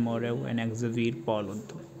David Moreau and Xavier Paulud.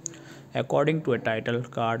 According to a title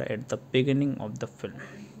card at the beginning of the film,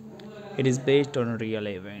 it is based on real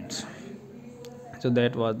events. So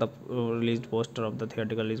that was the released poster of the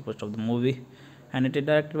theatrical release poster of the movie, and it is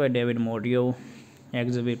directed by David Moreau,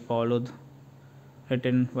 Xavier Paulud,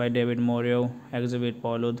 written by David Moreau, Xavier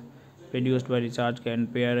Paulud, produced by Richard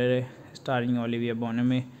Pierre, starring Olivia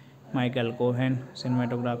Bonamy, Michael Cohen,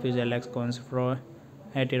 cinematography is Alex Consfroy,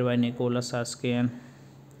 edited by Nicholas Saskian,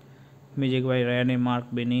 music by Rene Mark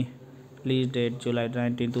Binney, release date July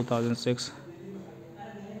 19, 2006,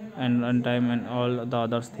 and runtime and all the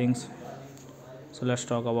other things. So let's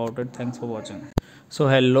talk about it. Thanks for watching. So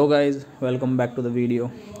hello guys, welcome back to the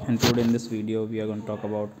video, and today in this video we are going to talk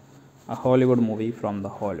about a Hollywood movie from the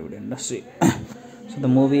Hollywood industry. So the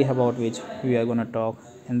movie about which we are going to talk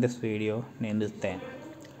in this video named is 10.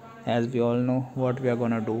 As we all know what we are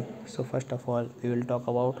going to do, so first of all we will talk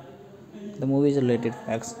about the movie's related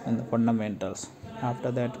facts and the fundamentals.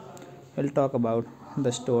 After that, we'll talk about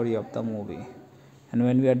the story of the movie. And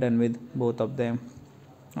when we are done with both of them,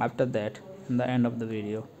 after that, in the end of the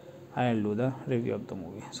video, I'll do the review of the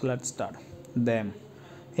movie. So let's start. Them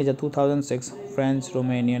is a 2006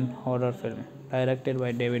 French-Romanian horror film directed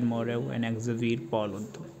by David Moreau and Xavier Paulud.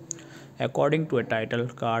 According to a title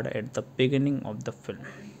card at the beginning of the film,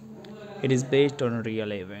 it is based on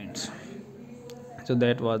real events. So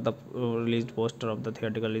that was the released poster of the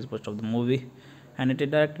theatrical release poster of the movie, and it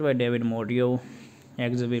is directed by David Moreau,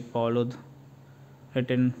 Xavier Paulud,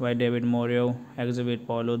 written by David Moreau, Xavier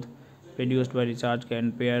Paulud, produced by Richard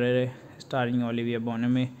Pierre, starring Olivia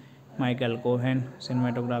Bonamy, Michael Cohen,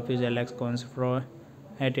 cinematography is Alex Consfroy,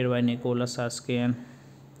 edited by Nicholas Saskian,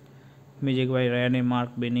 music by Rene Mark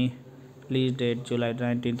Binney, release date July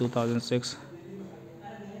 19, 2006,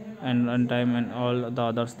 and runtime and all the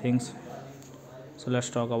other things. So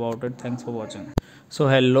let's talk about it. Thanks for watching. So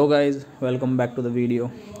hello guys, welcome back to the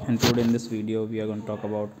video. And today in this video we are going to talk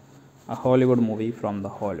about a Hollywood movie from the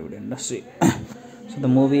Hollywood industry. So the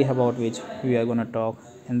movie about which we are going to talk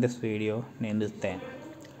in this video named is 10.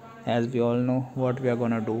 As we all know what we are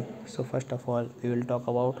going to do, so first of all we will talk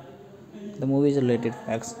about the movie's related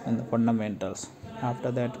facts and the fundamentals.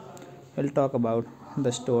 After that we'll talk about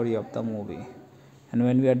the story of the movie, and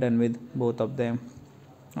when we are done with both of them,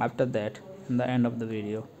 after that in the end of the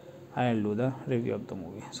video I'll do the review of the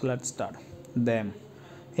movie. So let's start. Them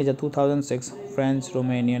is a 2006 French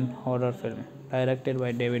Romanian horror film directed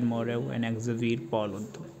by David Moreau and Xavier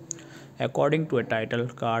Paulud. According to a title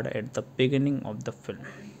card at the beginning of the film,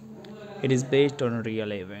 it is based on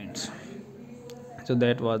real events. So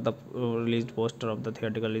that was the released poster of the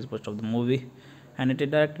theatrical release poster of the movie, and it is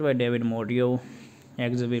directed by David Moreau,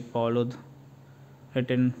 Xavier Paulud,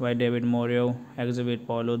 written by David Moreau, Xavier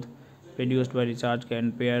Paulud, produced by Richard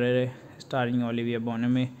Pierre, starring Olivia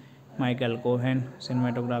Bonamy, Michaël Cohen,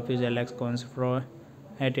 cinematography is Alex Consfroy,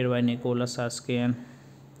 edited by Nicholas Saskian,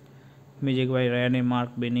 music by Rene Mark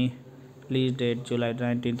Binney, release date July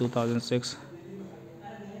 19, 2006,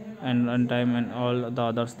 and runtime and all the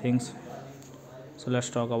other things. So let's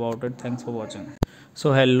talk about it. Thanks for watching.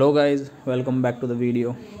 So hello guys, welcome back to the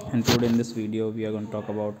video, and today in this video we are going to talk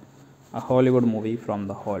about a Hollywood movie from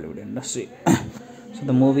the Hollywood industry. So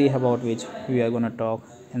the movie about which we are going to talk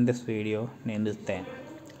in this video named is 10.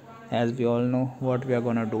 As we all know what we are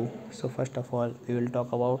going to do, so first of all we will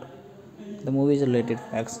talk about the movie's related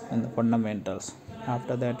facts and the fundamentals.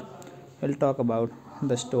 After that we'll talk about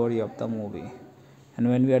the story of the movie, and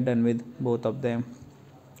when we are done with both of them,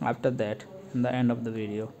 after that in the end of the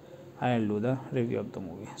video I'll do the review of the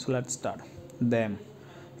movie. So let's start. Them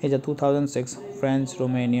is a 2006 French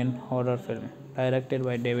Romanian horror film directed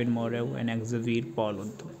by David Moreau and Xavier Paulud.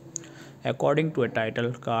 According to a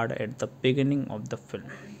title card at the beginning of the film,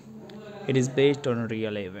 it is based on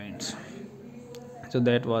real events. So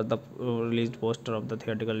that was the released poster of the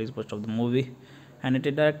theatrical release poster of the movie, and it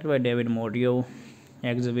is directed by David Moreau,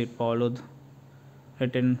 Xavier Paulud,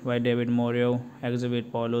 written by David Moreau, Xavier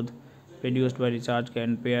Paulud, produced by Richard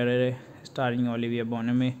Pierre, starring Olivia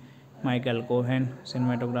Bonamy, Michael Cohen,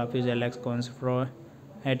 cinematography is Alex Consfroy,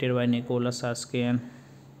 edited by Nicholas Saskian,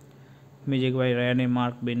 music by Rene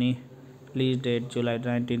Mark Binney, release date July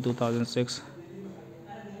 19, 2006,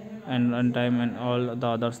 and runtime and all the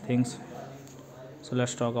other things. So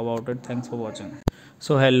let's talk about it. Thanks for watching.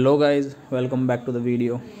 So hello guys, welcome back to the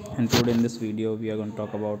video, and today in this video we are going to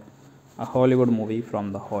talk about a Hollywood movie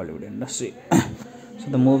from the Hollywood industry. So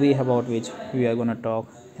the movie about which we are going to talk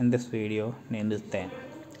in this video named is 10.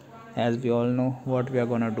 As we all know what we are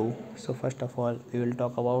going to do, so first of all we will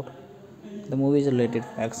talk about the movie's related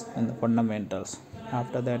facts and the fundamentals.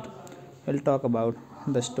 After that we'll talk about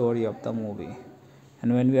the story of the movie,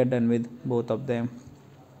 and when we are done with both of them,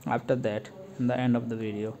 after that in the end of the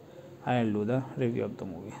video I'll do the review of the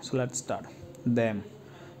movie. So let's start. Them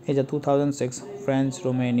is a 2006 French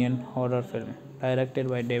Romanian horror film directed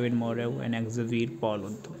by David Moreau and Xavier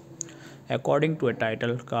Paulud. According to a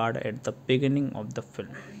title card at the beginning of the film,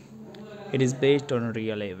 it is based on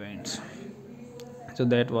real events. So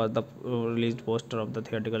that was the released poster of the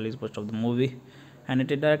theatrical release poster of the movie, and it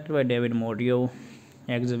is directed by David Moreau,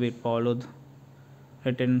 Xavier Paulud,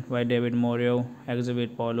 written by David Moreau, Xavier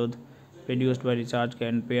Paulud, produced by Richard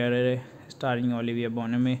Pierre, starring Olivia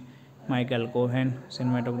Bonamy, Michael Cohen,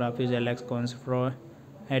 cinematography is Alex Consfroy,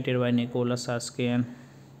 edited by Nicholas Saskian,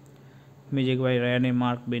 music by Rene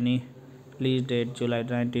Mark Binney, release date July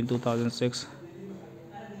 19, 2006,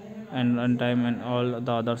 and runtime and all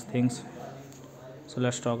the other things. So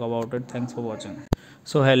let's talk about it. Thanks for watching.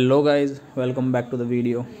 So hello guys, welcome back to the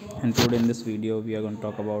video, and today in this video we are going to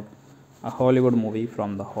talk about a Hollywood movie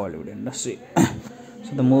from the Hollywood industry.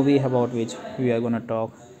 So the movie about which we are going to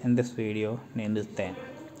talk in this video named is 10.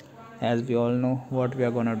 As we all know what we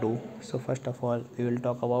are going to do, so first of all we will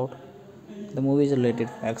talk about the movie's related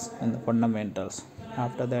facts and the fundamentals.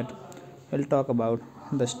 After that we'll talk about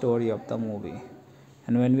the story of the movie,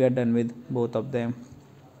 and when we are done with both of them,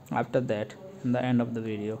 after that in the end of the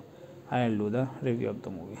video I'll do the review of the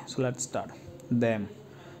movie. So let's start. Them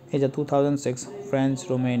is a 2006 French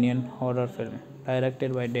Romanian horror film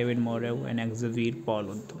directed by David Moreau and Xavier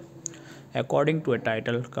Paulud. According to a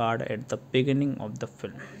title card at the beginning of the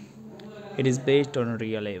film, it is based on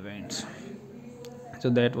real events. So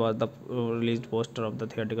that was the released poster of the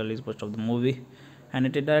theatrical release poster of the movie, and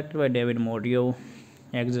it is directed by David Moreau,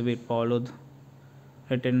 Xavier Paulud,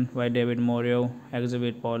 written by David Moreau,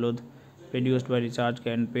 Xavier Paulud, produced by Richard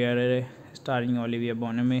Pierre, starring Olivia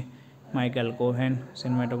Bonamy, Michael Cohen.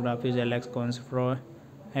 Cinematography is Alex Consfroy.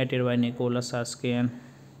 Edited by Nicholas Saskian.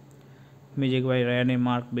 Music by Rene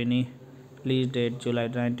Mark Binney. Release date July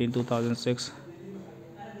 19, 2006.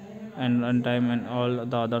 And runtime and all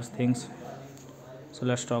the other things. So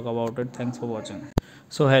let's talk about it. Thanks for watching.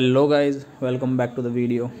 So hello guys, welcome back to the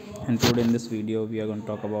video. And today in this video we are going to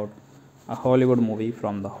talk about a Hollywood movie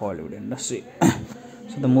from the Hollywood industry.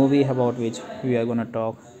 So the movie about which we are going to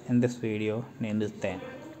talk in this video named is 10.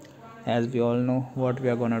 As we all know what we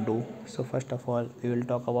are going to do, so first of all we will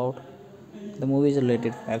talk about the movie's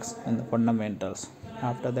related facts and the fundamentals.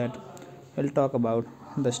 After that we'll talk about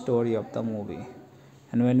the story of the movie,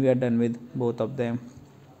 and when we are done with both of them,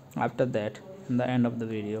 after that in the end of the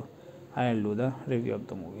video I'll do the review of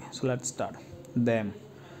the movie. So let's start. Them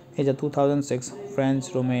is a 2006 French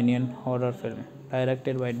Romanian horror film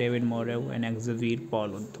directed by David Moreau and Xavier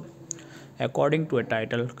Paulud. According to a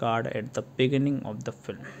title card at the beginning of the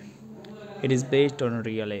film, it is based on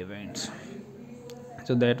real events.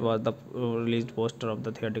 So that was the released poster of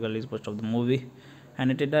the theatrical release poster of the movie, and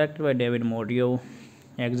it is directed by David Moreau,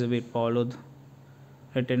 Xavier Paulud,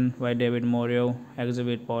 written by David Moreau,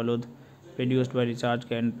 Xavier Paulud, produced by Richard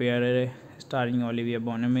Pierre, starring Olivia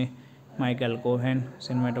Bonamy, Michael Cohen.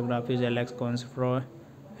 Cinematography is Alex Consfroy.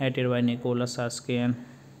 Edited by Nicholas Saskian.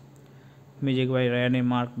 Music by Rene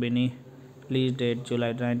Mark Binney. Release date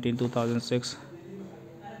July 19, 2006.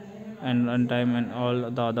 And runtime and all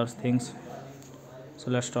the other things. So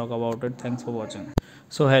let's talk about it. Thanks for watching.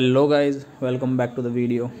 So hello guys, welcome back to the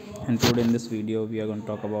video. And today in this video we are going to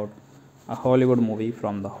talk about a Hollywood movie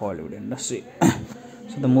from the Hollywood industry.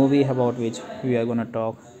 So the movie about which we are going to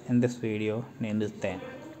talk in this video named is 10.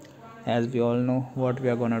 As we all know what we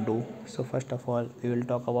are going to do, so first of all we will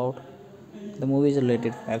talk about the movie's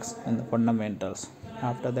related facts and the fundamentals.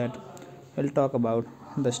 After that we'll talk about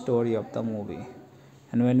the story of the movie,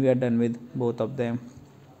 and when we are done with both of them,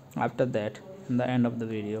 after that in the end of the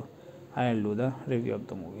video I'll do the review of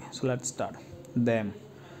the movie. So let's start. Them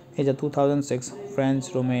is a 2006 French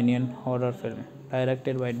Romanian horror film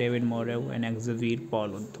directed by David Moreau and Xavier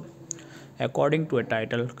Paulud. According to a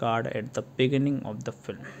title card at the beginning of the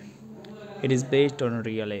film, it is based on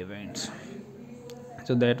real events.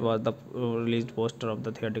 So that was the released poster of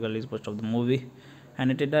the theatrical release poster of the movie,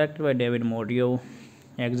 and it is directed by David Moreau,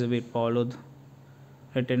 Xavier Paulud,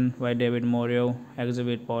 written by David Moreau,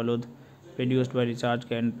 Xavier Paulud, produced by Richard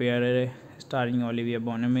Pierre, starring Olivia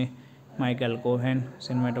Bonamy, Michael Cohen.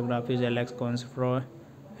 Cinematography is Alex Consfroy.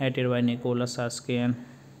 Edited by Nicholas Saskian.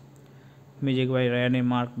 Music by Rene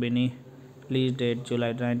Mark Binney. Release date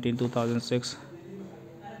July 19, 2006.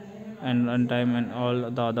 And runtime and all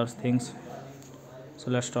the other things. So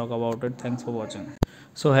let's talk about it. Thanks for watching.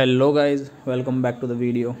 So hello guys, welcome back to the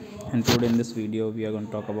video. And today in this video we are going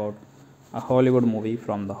to talk about a Hollywood movie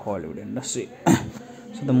from the Hollywood industry.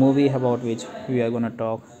 So the movie about which we are going to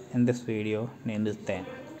talk in this video named is 10.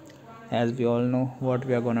 As we all know what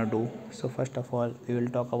we are going to do, so first of all we will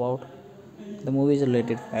talk about the movie's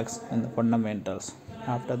related facts and the fundamentals.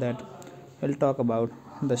 After that we'll talk about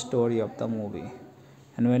the story of the movie,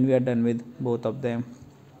 and when we are done with both of them,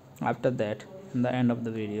 after that in the end of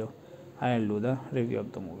the video I'll do the review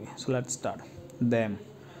of the movie. So let's start. Them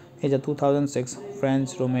is a 2006 French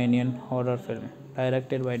Romanian horror film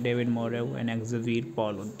directed by David Moreau and Xavier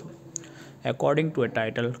Paulud. According to a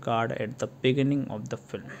title card at the beginning of the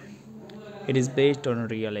film, it is based on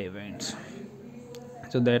real events.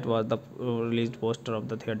 So that was the released poster of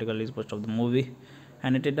the theatrical release poster of the movie,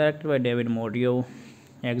 and it is directed by David Moreau,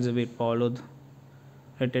 Xavier Paulud,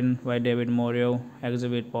 written by David Moreau,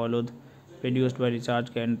 Xavier Paulud, produced by Richard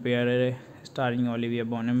Pierre, starring Olivia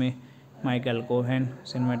Bonamy, Michael Cohen.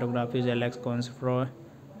 Cinematography is Alex Consfroy.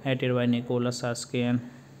 Edited by Nicholas Saskian.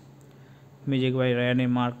 Music by Rene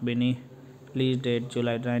Mark Binney. Release date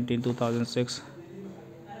July 19, 2006.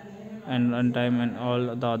 And runtime and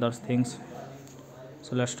all the other things.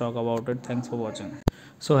 So let's talk about it. Thanks for watching.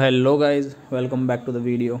 So hello guys, welcome back to the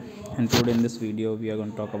video. And today in this video we are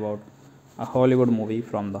going to talk about a Hollywood movie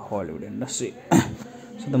from the Hollywood industry.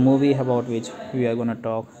 So the movie about which we are going to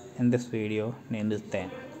talk in this video named is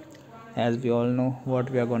 10. As we all know what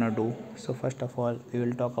we are going to do, so first of all we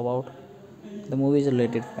will talk about the movie's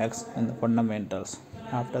related facts and the fundamentals.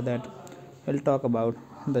 After that we'll talk about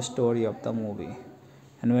the story of the movie,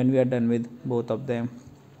 and when we are done with both of them,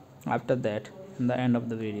 after that in the end of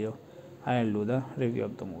the video I'll do the review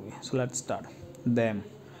of the movie. So let's start. Them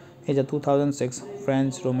is a 2006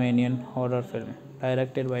 French Romanian horror film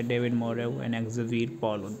directed by David Moreau and Xavier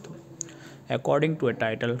Paulud. According to a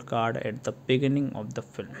title card at the beginning of the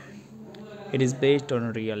film, it is based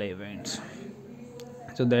on real events.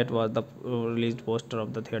 So that was the released poster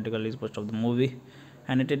of the theatrical release poster of the movie,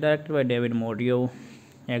 and it is directed by David Morio,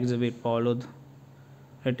 exhibit followed,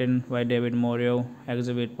 written by David Morio,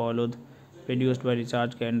 exhibit followed, produced by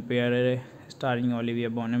Richard Ken Pierre, starring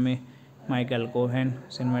Olivia Bonamy, Michael Cohen,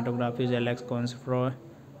 cinematography is Alex Consfroy,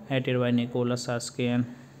 edited by Nicholas Saskian,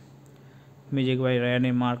 music by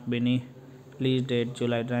Rene Mark Binney, release date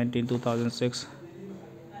July 19, 2006,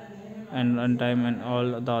 and runtime and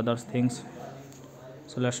all the other things.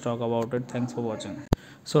 So let's talk about it. Thanks for watching.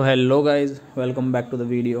 So hello guys, welcome back to the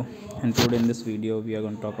video, and today in this video we are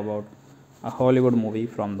going to talk about a Hollywood movie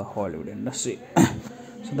from the Hollywood industry.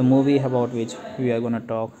 So the movie about which we are going to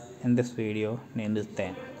talk in this video named is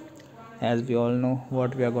Then. As we all know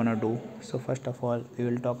what we are going to do, so first of all we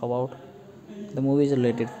will talk about the movie's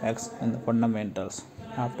related facts and the fundamentals.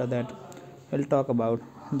 After that we'll talk about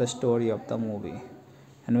the story of the movie,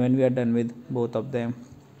 and when we are done with both of them,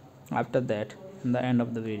 after that in the end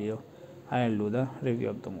of the video I'll do the review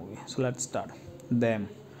of the movie. So let's start. Them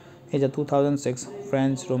is a 2006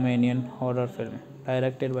 French-Romanian horror film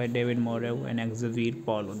directed by David Moreau and Xavier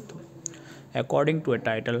Paulud. According to a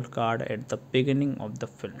title card at the beginning of the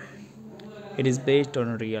film, it is based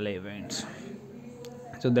on real events.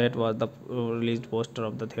 So that was the released poster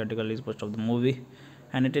of the theatrical release poster of the movie,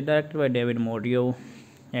 and it is directed by David Moreau,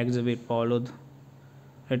 Xavier Paulud,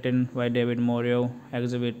 written by David Moreau,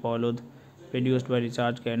 Xavier Paulud, produced by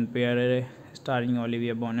Richard Ken Pierre, starring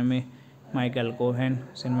Olivia Bonamy, Michael Cohen,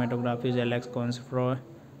 cinematography is Alex Consfroy,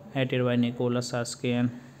 edited by Nicholas Saskian,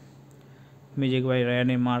 music by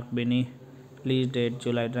Rene Mark Binney, release date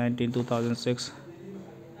July 19, 2006,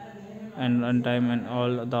 and runtime and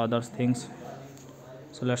all the other things.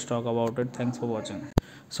 So let's talk about it. Thanks for watching.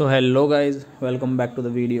 So hello guys, welcome back to the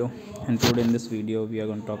video, and today in this video we are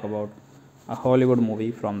going to talk about a Hollywood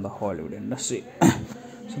movie from the Hollywood industry.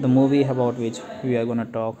 So the movie about which we are going to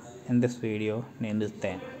talk in this video named is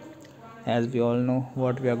Then. As we all know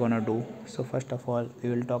what we are going to do, so first of all we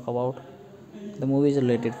will talk about the movie's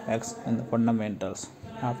related facts and the fundamentals.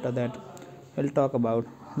 After that we'll talk about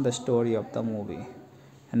the story of the movie,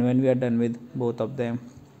 and when we are done with both of them,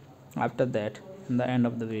 after that in the end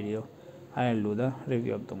of the video I'll do the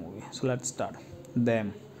review of the movie. So let's start.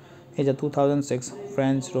 Them is a 2006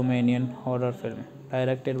 French-Romanian horror film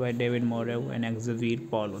directed by David Moreau and Xavier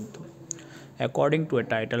Paulud. According to a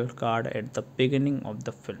title card at the beginning of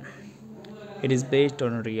the film, it is based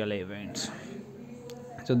on real events.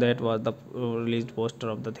 So that was the released poster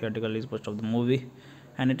of the theatrical release poster of the movie,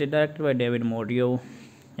 and it is directed by David Moreau,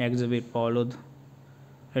 Xavier Paulud,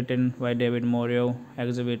 written by David Moreau,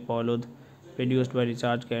 Xavier Paulud, produced by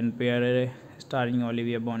Richard Ken Pierre, starring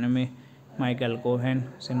Olivia Bonamy, Michael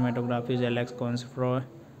Cohen, cinematography is Alex Consfroy,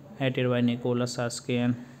 edited by Nicholas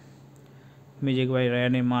Saskian, music by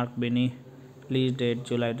Rene Mark Binney, release date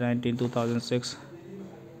July 19, 2006,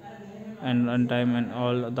 and runtime and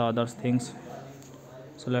all the other things.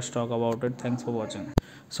 So let's talk about it. Thanks for watching.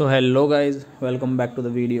 So hello guys, welcome back to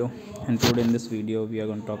the video, and today in this video we are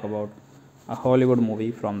going to talk about a Hollywood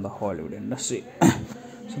movie from the Hollywood industry.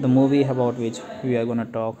 So the movie about which we are going to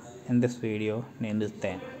talk in this video named is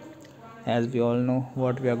Then. As we all know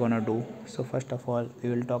what we are going to do, so first of all we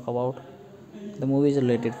will talk about the movie's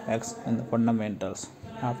related facts and the fundamentals.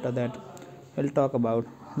 After that we'll talk about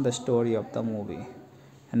the story of the movie,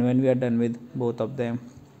 and when we are done with both of them,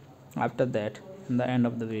 after that in the end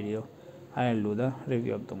of the video I'll do the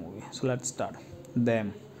review of the movie. So let's start.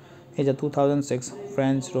 Them is a 2006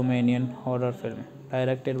 French-Romanian horror film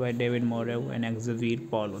directed by David Moreau and Xavier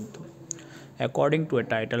Paulud. According to a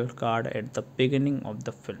title card at the beginning of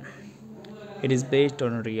the film, it is based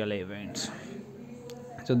on real events.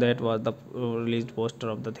 So that was the released poster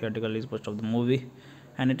of the theatrical release poster of the movie,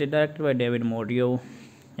 and it is directed by David Moreau,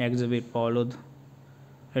 Xavier Paulud,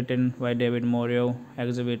 written by David Moreau,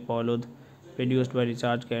 Xavier Paulud, produced by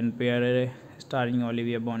Richard Ken Pierre, starring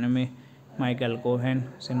Olivia Bonamy, Michael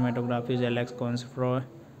Cohen, cinematography is Alex Consfroy,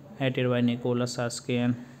 edited by Nicholas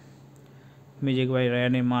Saskian, music by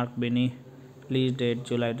Rene Mark Binney, release date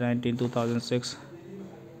July 19, 2006,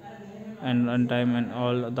 and runtime and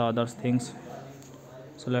all the other things.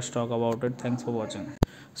 So let's talk about it. Thanks for watching.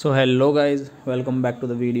 So hello guys, welcome back to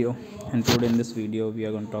the video, and today in this video we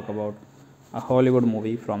are going to talk about a Hollywood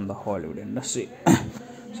movie from the Hollywood industry.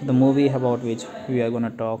 So the movie about which we are going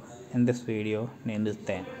to talk in this video named is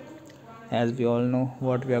Then. As we all know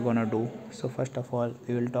what we are going to do, so first of all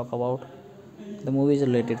we will talk about the movie's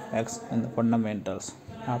related facts and the fundamentals.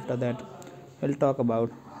 After that we'll talk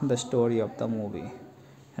about the story of the movie,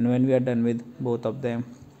 and when we are done with both of them,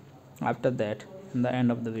 after that in the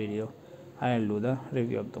end of the video I'll do the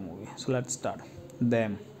review of the movie. So let's start.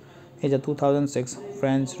 Them is a 2006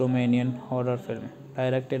 French-Romanian horror film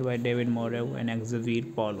directed by David Moreau and Xavier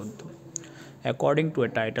Paulud. According to a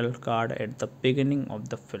title card at the beginning of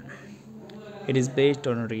the film, it is based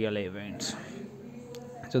on real events.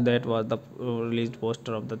 So that was the released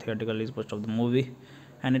poster of the theatrical release poster of the movie,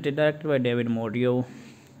 and it is directed by David Moreau,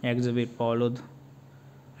 Xavier Paulud,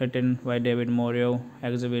 written by David Moreau,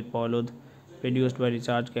 Xavier Paulud, produced by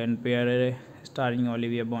Richard Can, starring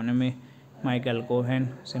Olivia Bonamy, Michael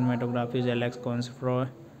Cohen, cinematography is Alex Consfroy,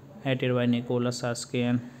 edited by Nicholas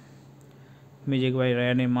Saskian, music by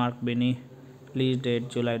Rene Mark Binney, release date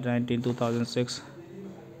July 19, 2006,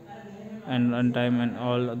 and runtime and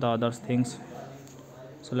all the other things.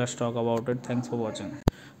 So let's talk about it. Thanks for watching.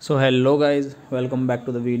 So hello guys, welcome back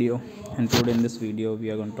to the video, and today in this video we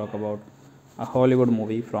are going to talk about a Hollywood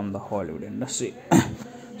movie from the Hollywood industry.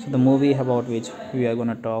 So the movie about which we are going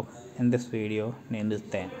to talk in this video named is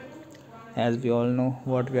 10. As we all know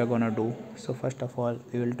what we are going to do, so first of all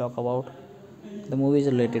we will talk about the movie's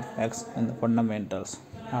related facts and the fundamentals.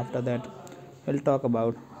 After that we'll talk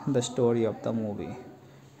about the story of the movie,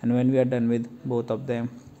 and when we are done with both of them,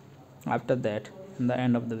 after that in the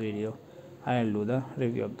end of the video I'll do the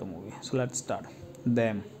review of the movie. So let's start.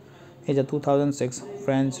 Them is a 2006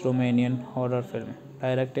 French-Romanian horror film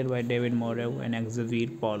directed by David Moreau and Xavier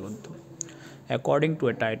Paulud. According to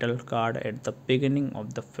a title card at the beginning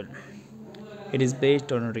of the film, it is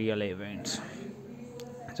based on real events.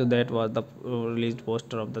 So that was the released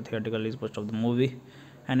poster of the theatrical release poster of the movie,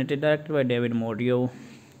 and it is directed by David Moreau,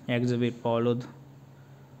 Xavier Paulud,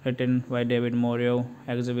 written by David Moreau,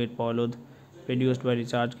 Xavier Paulud, produced by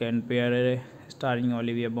Richard Can, starring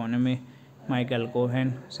Olivia Bonamy, Michael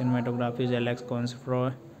Cohen, cinematography is Alex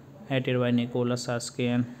Consfroy, edited by Nicholas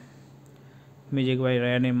Saskian, music by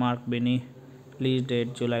Rene Mark Binney, release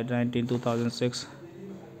date July 19, 2006,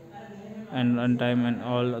 and runtime and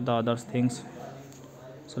all the other things.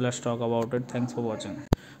 So let's talk about it. Thanks for watching.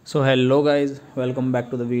 So hello guys, welcome back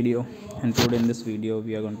to the video, and today in this video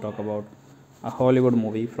we are going to talk about a Hollywood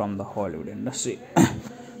movie from the Hollywood industry.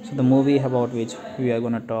 So the movie about which we are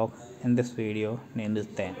going to talk in this video named is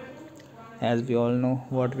 10. As we all know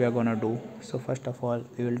what we are going to do, so first of all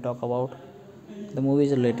we will talk about the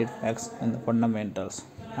movie's related facts and the fundamentals.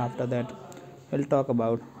 After that we'll talk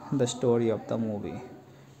about the story of the movie,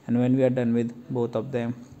 and when we are done with both of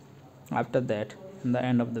them, after that in the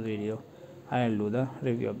end of the video I'll do the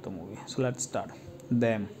review of the movie. So let's start.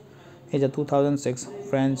 Them is a 2006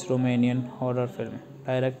 French-Romanian horror film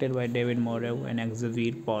directed by David Moreau and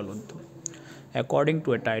Xavier Paulud. According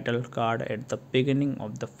to a title card at the beginning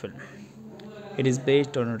of the film, it is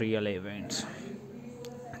based on real events.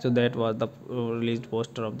 So that was the released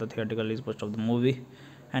poster of the theatrical release poster of the movie,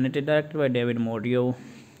 and it is directed by David Moreau,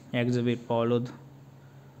 Xavier Paulud,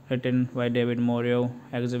 written by David Moreau,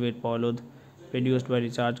 Xavier Paulud, produced by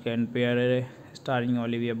Richard Can, starring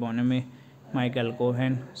Olivia Bonamy, Michael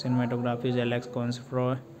Cohen, cinematography is Alex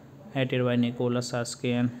Consfroy, edited by Nicholas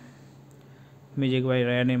Saskian, music by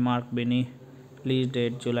Rene Mark Binney, release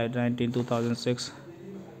date July 19, 2006,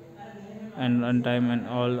 and runtime and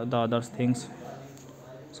all the other things.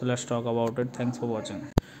 So let's talk about it. Thanks for watching.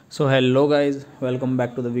 So hello guys, welcome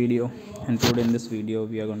back to the video, and today in this video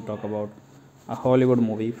we are going to talk about a Hollywood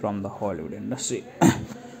movie from the Hollywood industry.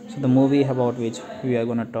 So the movie about which we are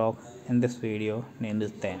going to talk in this video named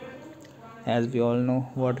is 10. As we all know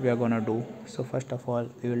what we are going to do, so first of all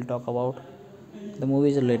we will talk about the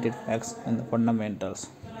movie's related facts and the fundamentals.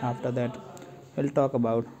 After that we'll talk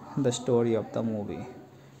about the story of the movie,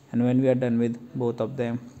 and when we are done with both of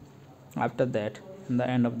them, after that in the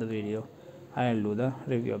end of the video I'll do the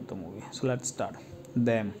review of the movie. So let's start.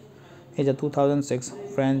 Them is a 2006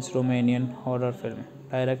 French-Romanian horror film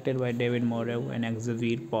directed by David Moreau and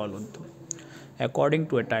Xavier Paulud. According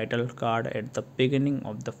to a title card at the beginning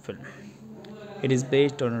of the film, it is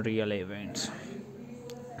based on real events.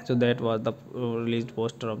 So that was the released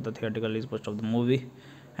poster of the theatrical release poster of the movie,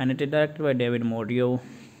 and it is directed by David Moreau,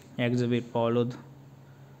 Xavier Paulud,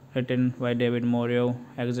 written by David Moreau,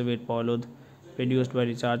 Xavier Paulud, produced by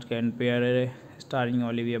Richard Can, starring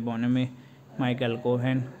Olivia Bonamy, Michael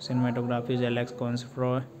Cohen, cinematography is Alex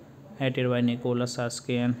Consfroy, edited by Nicholas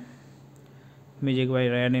Saskian, music by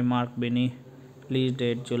Rene Mark Binney, release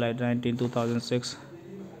date July 19, 2006,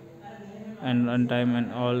 and runtime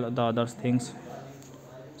and all the other things.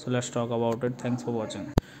 So let's talk about it. Thanks for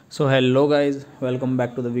watching. So hello guys, welcome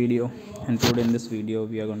back to the video, and today in this video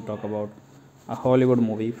we are going to talk about a Hollywood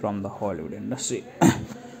movie from the Hollywood industry.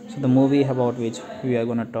 So the movie about which we are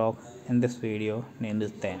going to talk in this video named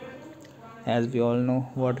is 10. As we all know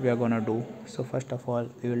what we are going to do, so first of all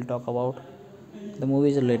we will talk about the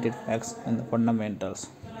movie's related facts and the fundamentals.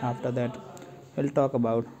 After that, we'll talk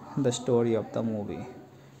about the story of the movie.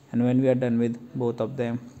 And when we are done with both of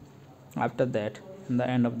them, after that, in the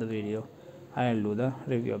end of the video, I'll do the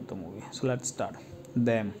review of the movie. So let's start.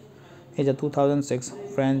 Them is a 2006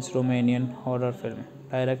 French-Romanian horror film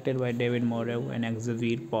directed by David Moreau and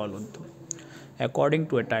Xavier Paulud. According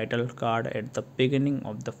to a title card at the beginning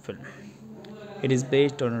of the film, it is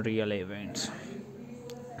based on real events.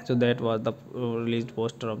 So that was the released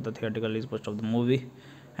poster of the theatrical release poster of the movie,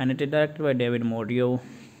 and it is directed by David Moreau,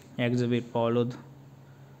 Xavier Paulud,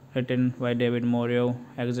 written by David Moreau,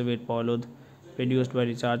 Xavier Paulud, produced by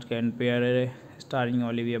Richard Pierre, starring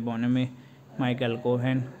Olivia Bonamy, Michael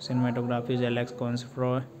Cohen, cinematography is Alex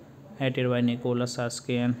Consfroy, edited by Nicholas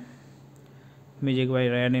Saskian, music by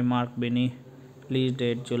Rene Mark Binney, release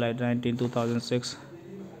date July 19, 2006,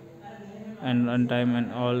 and runtime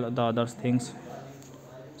and all the other things.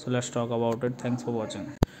 So let's talk about it. Thanks for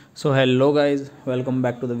watching. So hello guys, welcome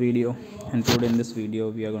back to the video, and today in this video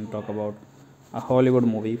we are going to talk about a Hollywood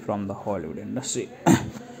movie from the Hollywood industry.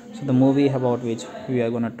 So the movie about which we are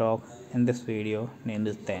going to talk in this video name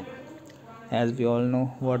is Them. As we all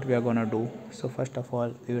know what we are going to do, so first of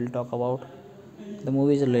all we will talk about the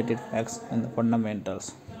movie's related facts and the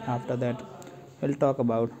fundamentals. After that, we'll talk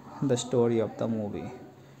about the story of the movie,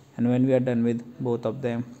 and when we are done with both of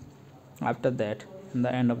them, after that, in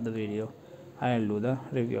the end of the video, I'll do the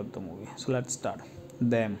review of the movie. So let's start.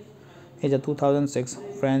 Them is a 2006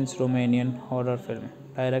 French-Romanian horror film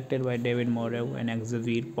directed by David Moreau and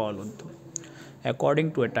Xavier Paulud.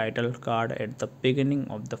 According to a title card at the beginning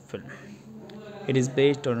of the film, it is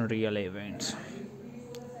based on real events.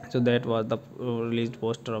 So that was the released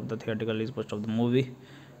poster of the theatrical release poster of the movie,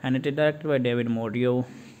 and it is directed by David Moreau,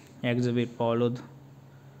 Xavier Paulud,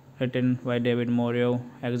 written by David Moreau,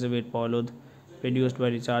 Xavier Paulud, produced by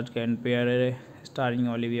Richard Pierre, starring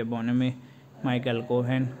Olivia Bonamy, Michael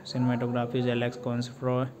Cohen, cinematography is Alex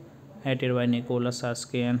Consfroy, edited by Nicholas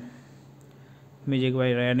Saskian, music by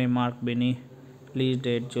Rene Mark Binney, release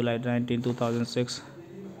date July 19, 2006,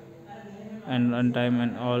 and runtime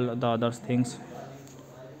and all the other things.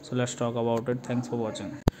 So let's talk about it. Thanks for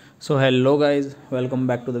watching. So hello guys, welcome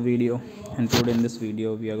back to the video, and today in this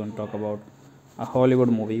video we are going to talk about a Hollywood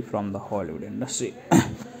movie from the Hollywood industry.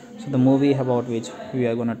 So the movie about which we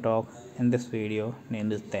are going to talk in this video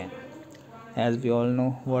name is Them. As we all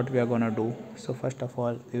know what we are going to do, so first of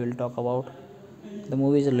all we will talk about the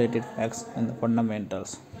movie's related facts and the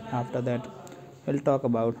fundamentals. After that, we'll talk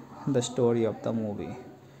about the story of the movie,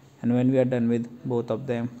 and when we are done with both of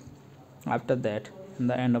them, after that, in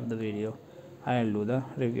the end of the video, I'll do the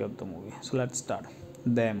review of the movie. So let's start.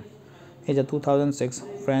 Them is a 2006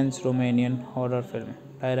 French-Romanian horror film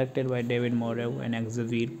directed by David Moreau and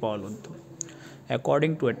Xavier Paulud.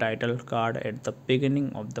 According to a title card at the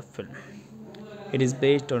beginning of the film, it is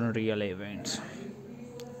based on real events.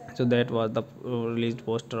 So that was the released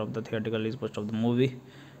poster of the theatrical release poster of the movie,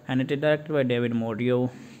 and it is directed by David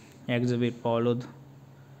Moreau, Xavier Paulud,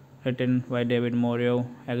 written by David Moreau,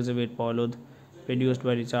 Xavier Paulud, produced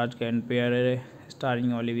by Richard Pierre,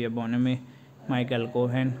 starring Olivia Bonamy, Michael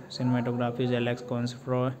Cohen, cinematography is Alex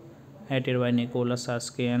Consfroy, edited by Nicholas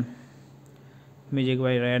Saskian, music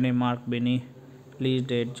by Rene Mark Binney, release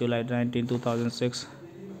date July 19, 2006,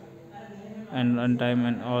 and runtime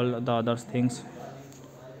and all the other things.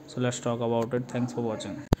 So let's talk about it. Thanks for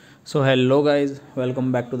watching. So hello guys,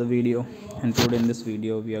 welcome back to the video, and today in this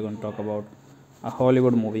video we are going to talk about a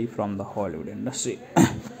Hollywood movie from the Hollywood industry.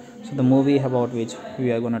 So the movie about which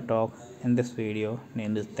we are going to talk in this video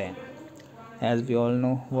name is Them. As we all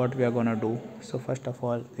know what we are going to do, so first of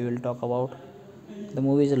all we will talk about the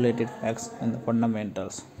movie's related facts and the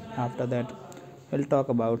fundamentals. After that, we'll talk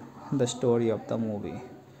about the story of the movie,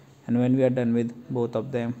 and when we are done with both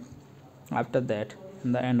of them, after that,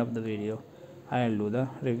 in the end of the video, I'll do the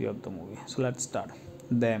review of the movie. So let's start.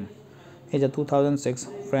 Them is a 2006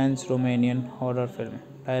 French-Romanian horror film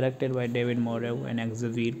directed by David Moreau and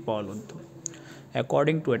Xavier Paulud.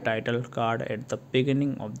 According to a title card at the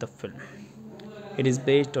beginning of the film, it is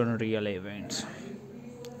based on real events.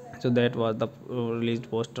 So that was the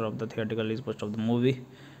released poster of the theatrical release poster of the movie,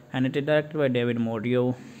 and it is directed by David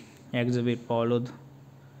Moreau, Xavier Paulud,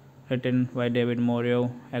 written by David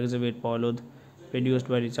Moreau, Xavier Paulud, produced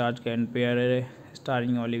by Richard Pierre,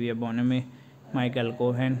 starring Olivia Bonamy, Michael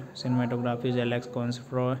Cohen, cinematography is Alex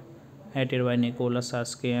Consfroy, edited by Nicholas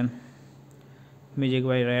Saskian, music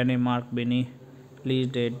by Rene Mark Binney, release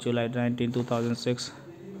date July 19, 2006,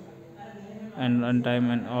 and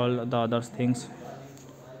runtime and all the other things.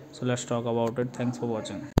 So let's talk about it. Thanks for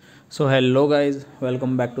watching. So hello guys,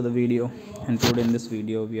 welcome back to the video, and today in this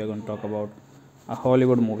video we are going to talk about a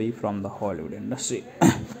Hollywood movie from the Hollywood industry.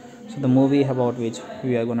 So the movie about which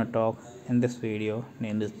we are gonna talk in this video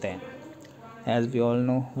named is 10. As we all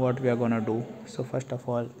know what we are gonna do, so first of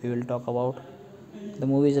all we will talk about the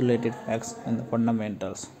movie's related facts and the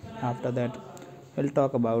fundamentals. After that we'll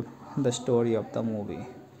talk about the story of the movie,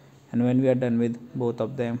 and when we are done with both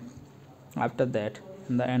of them, after that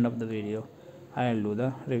in the end of the video I'll do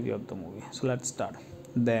the review of the movie. So let's start.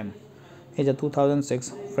 Them is a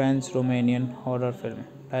 2006 French-Romanian horror film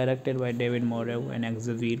directed by David Moreau and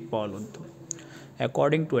Xavier Paulud.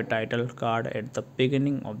 According to a title card at the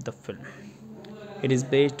beginning of the film, it is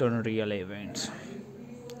based on real events.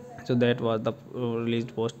 So that was the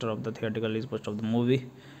released poster of the theatrical release poster of the movie,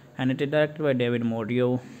 and it is directed by David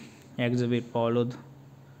Moreau, Xavier Paulud,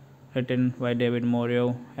 written by David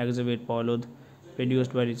Moreau, Xavier Paulud,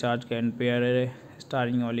 produced by Richard Pierre,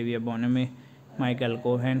 starring Olivia Bonamy, Michael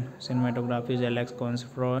Cohen, cinematography is Alex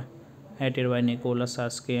Consfroy, edited by Nicholas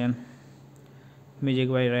Saskian, music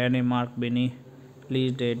by Rene Mark Binney,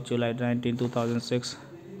 release date July 19, 2006,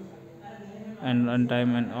 and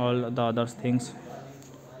runtime and all the other things.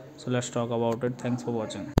 So let's talk about it. Thanks for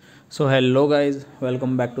watching. So hello guys,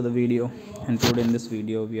 welcome back to the video, and today in this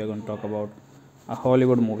video we are going to talk about a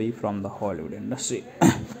Hollywood movie from the Hollywood industry.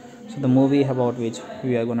 So the movie about which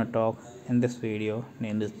we are going to talk in this video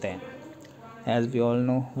named is 10. As we all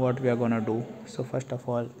know what we are going to do, so first of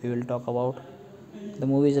all we will talk about the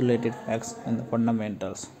movie's related facts and the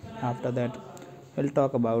fundamentals. After that we'll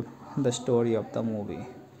talk about the story of the movie,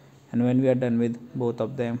 and when we are done with both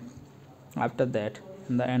of them, after that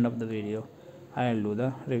in the end of the video I'll do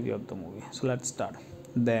the review of the movie. So let's start.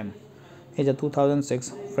 Them is a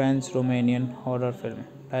 2006 French-Romanian horror film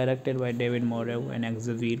directed by David Moreau and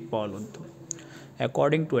Xavier Paulud.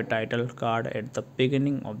 According to a title card at the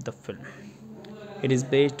beginning of the film, it is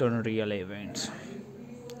based on real events.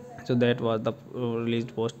 So that was the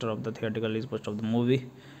released poster of the theatrical release poster of the movie,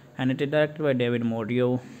 and it is directed by David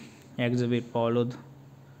Moreau, Xavier Paulud,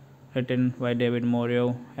 written by David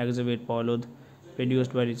Moreau, Xavier Paulud,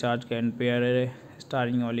 produced by Richard Pierre,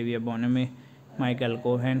 starring Olivia Bonamy, Michael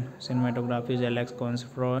Cohen, cinematography is Alex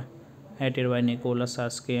Consfroy, edited by Nicholas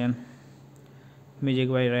Saskian, music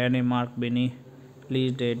by Rene Mark Binney,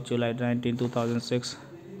 release date July 19, 2006,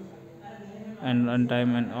 and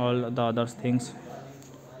runtime and all the other things.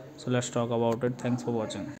 So let's talk about it. Thanks for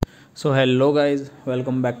watching. So hello guys,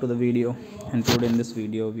 welcome back to the video, and today in this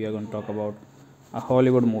video we are going to talk about a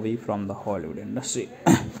Hollywood movie from the Hollywood industry.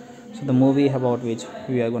 So the movie about which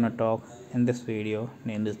we are going to talk in this video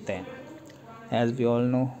named is 10. As we all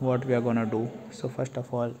know what we are going to do, so first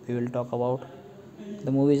of all we will talk about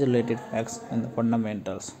the movie's related facts and the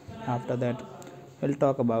fundamentals. After that we'll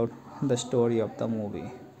talk about the story of the movie,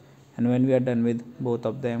 and when we are done with both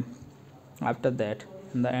of them, after that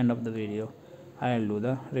in the end of the video I'll do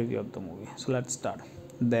the review of the movie. So let's start.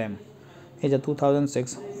 Them is a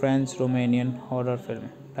 2006 French-Romanian horror film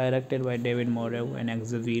directed by David Moreau and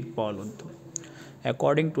Xavier Paulud.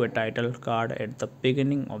 According to a title card at the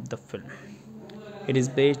beginning of the film, it is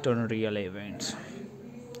based on real events.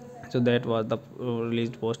 So that was the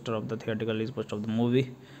released poster of the theatrical release poster of the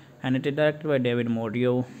movie, and it is directed by David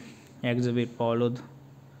Moreau, Xavier Paulud,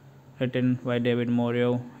 written by David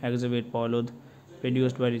Moreau, Xavier Paulud,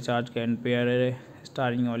 produced by Richard Pierre,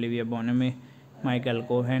 starring Olivia Bonamy, Michael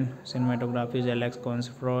Cohen, cinematography is Alex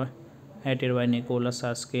Consfroy, edited by Nicholas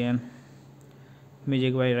Saskian,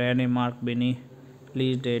 music by Rene Mark Binney,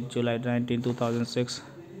 release date July 19, 2006,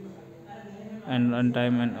 and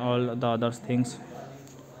runtime and all the other things.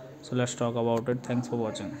 So let's talk about it. Thanks for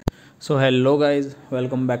watching. So hello guys,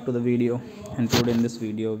 welcome back to the video, and today in this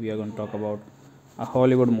video we are going to talk about a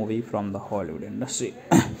Hollywood movie from the Hollywood industry.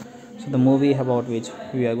 So the movie about which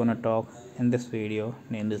we are going to talk in this video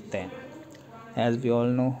named is 10. As we all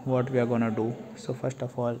know what we are going to do, so first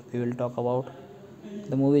of all we will talk about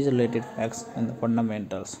the movie's related facts and the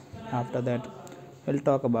fundamentals. After that we'll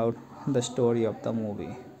talk about the story of the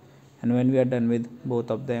movie, and when we are done with both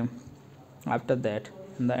of them, after that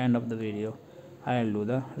in the end of the video I'll do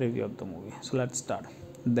the review of the movie. So let's start.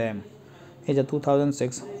 Them is a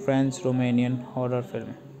 2006 French-Romanian horror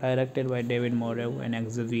film directed by David Moreau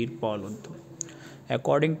and Xavier Paulud.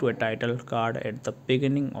 According to a title card at the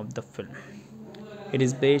beginning of the film, it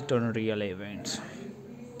is based on real events.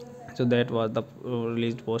 So that was the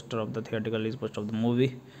released poster of the theatrical release poster of the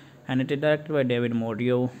movie, and it is directed by David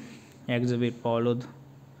Moreau, Xavier Paulud,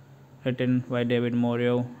 written by David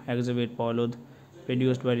Moreau, Xavier Paulud,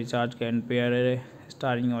 produced by Richard Pierre,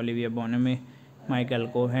 starring Olivia Bonamy, Michael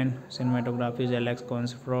Cohen, cinematography is Alex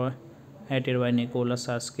Consfroy, edited by Nicholas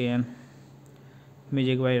Saskian,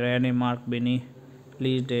 music by Rene Mark Binney,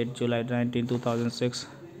 release date July 19, 2006,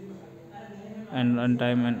 and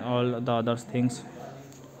runtime and all the other things.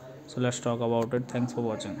 So let's talk about it. Thanks for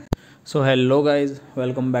watching. So hello guys,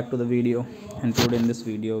 welcome back to the video, and today in this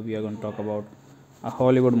video we are going to talk about a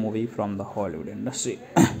Hollywood movie from the Hollywood industry.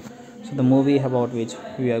 So the movie about which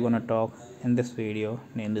we are going to talk in this video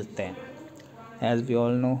named is 10. As we all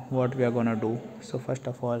know what we are going to do, so first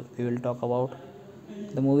of all we will talk about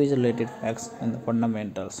the movie's related facts and the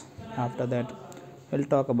fundamentals. After that we'll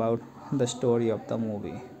talk about the story of the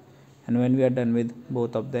movie, and when we are done with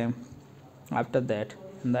both of them, after that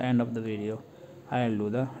in the end of the video I'll do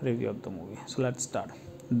the review of the movie. So let's start.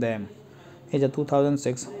 Them is a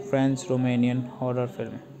 2006 French-Romanian horror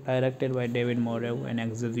film directed by David Moreau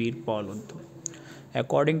and Xavier Paulud.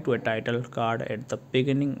 According to a title card at the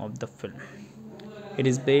beginning of the film, it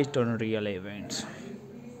is based on real events.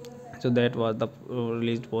 So that was the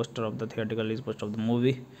released poster of the theatrical release poster of the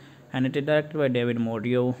movie, and it is directed by David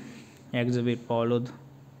Moreau, Xavier Paulud,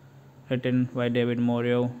 written by David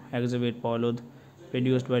Moreau, Xavier Paulud,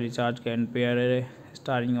 produced by Richard Pierre,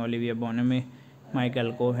 starring Olivia Bonamy,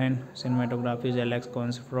 Michael Cohen, cinematography is Alex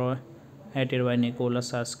Consfroy, edited by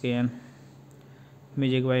Nicholas Saskian,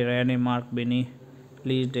 music by Rene Mark Binney,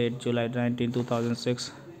 release date July 19,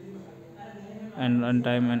 2006, and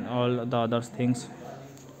runtime and all the other things.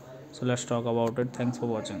 So let's talk about it. Thanks for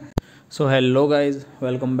watching. So hello guys,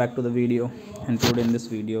 welcome back to the video, and today in this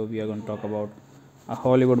video we are going to talk about a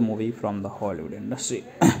Hollywood movie from the Hollywood industry.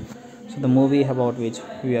 So the movie about which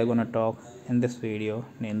we are going to talk in this video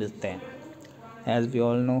named is 10. As we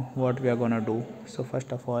all know what we are going to do, so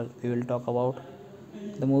first of all we will talk about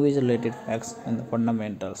the movie's related facts and the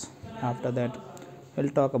fundamentals. After that we'll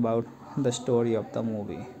talk about the story of the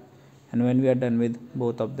movie, and when we are done with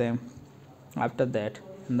both of them, after that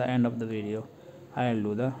in the end of the video I'll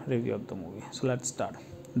do the review of the movie. So let's start.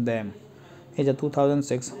 Them is a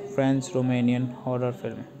 2006 French-Romanian horror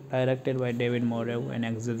film directed by David Moreau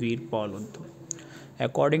and Xavier Paulud.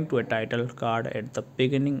 According to a title card at the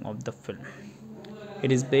beginning of the film,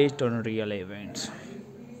 it is based on real events.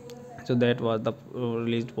 So that was the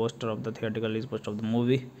released poster of the theatrical release poster of the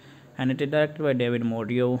movie, and it is directed by David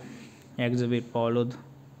Moreau, Xavier Paulud,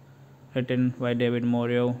 written by David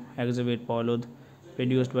Moreau, Xavier Paulud,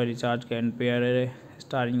 produced by Richard Pierre,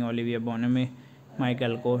 starring Olivia Bonamy,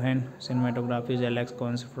 Michael Cohen, cinematography is Alex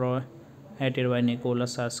Consfroy, edited by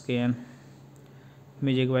Nicholas Saskian,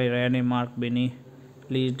 music by Rene Mark Binney,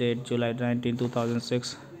 release date July 19,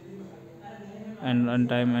 2006, and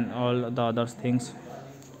runtime and all the other things.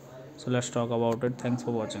 So let's talk about it. Thanks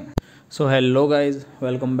for watching. So hello guys,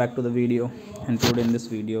 welcome back to the video, and today in this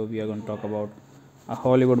video we are going to talk about a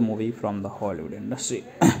Hollywood movie from the Hollywood industry.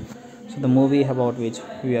 So the movie about which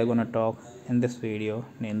we are going to talk in this video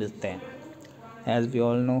named is 10. As we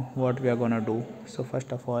all know what we are going to do, so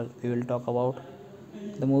first of all we will talk about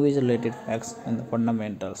the movie's related facts and the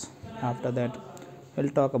fundamentals. After that we'll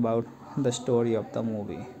talk about the story of the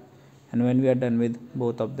movie, and when we are done with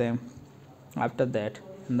both of them, after that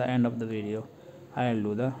in the end of the video I'll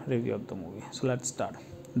do the review of the movie. So let's start.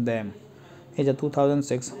 Them is a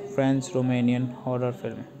 2006 French-Romanian horror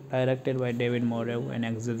film directed by David Moreau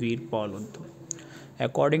and Xavier Paulud.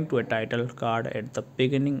 According to a title card at the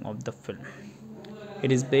beginning of the film,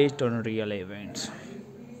 it is based on real events.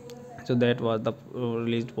 So that was the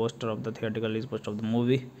released poster of the theatrical release poster of the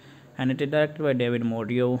movie, and it is directed by David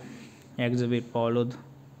Moreau, Xavier Paulud,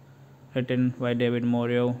 written by David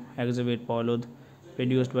Moreau, Xavier Paulud,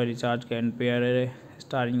 produced by Richard Pierre,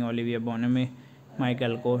 starring Olivia Bonamy,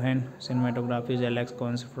 Michael Cohen, cinematography is Alex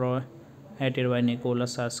Consfroy, edited by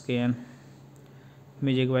Nicholas Saskian,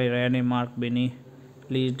 music by Rene Mark Binney,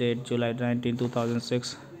 release date July 19,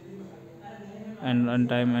 2006, and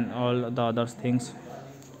runtime and all the other things.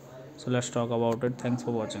 So let's talk about it. Thanks for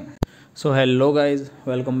watching. So hello guys,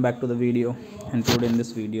 welcome back to the video, and today in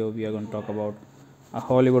this video we are going to talk about a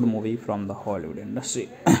Hollywood movie from the Hollywood industry.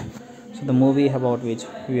 So the movie about which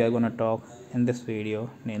we are going to talk in this video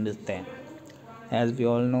named is 10. As we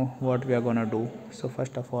all know what we are going to do, so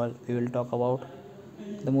first of all we will talk about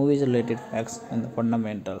the movie's related facts and the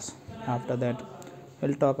fundamentals. After that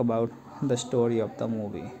we'll talk about the story of the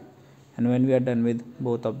movie, and when we are done with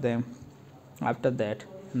both of them, after that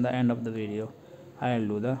in the end of the video I'll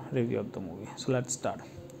do the review of the movie. So let's start.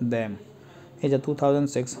 Them is a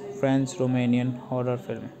 2006 French-Romanian horror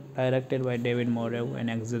film directed by David Moreau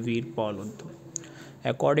and Xavier Paulud.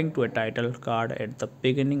 According to a title card at the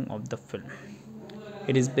beginning of the film,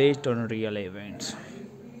 it is based on real events.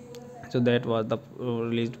 So that was the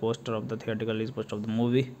released poster of the theatrical release poster of the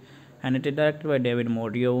movie, and it is directed by David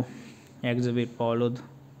Moreau, Xavier Paulud,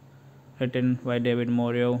 written by David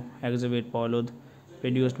Moreau, Xavier Paulud,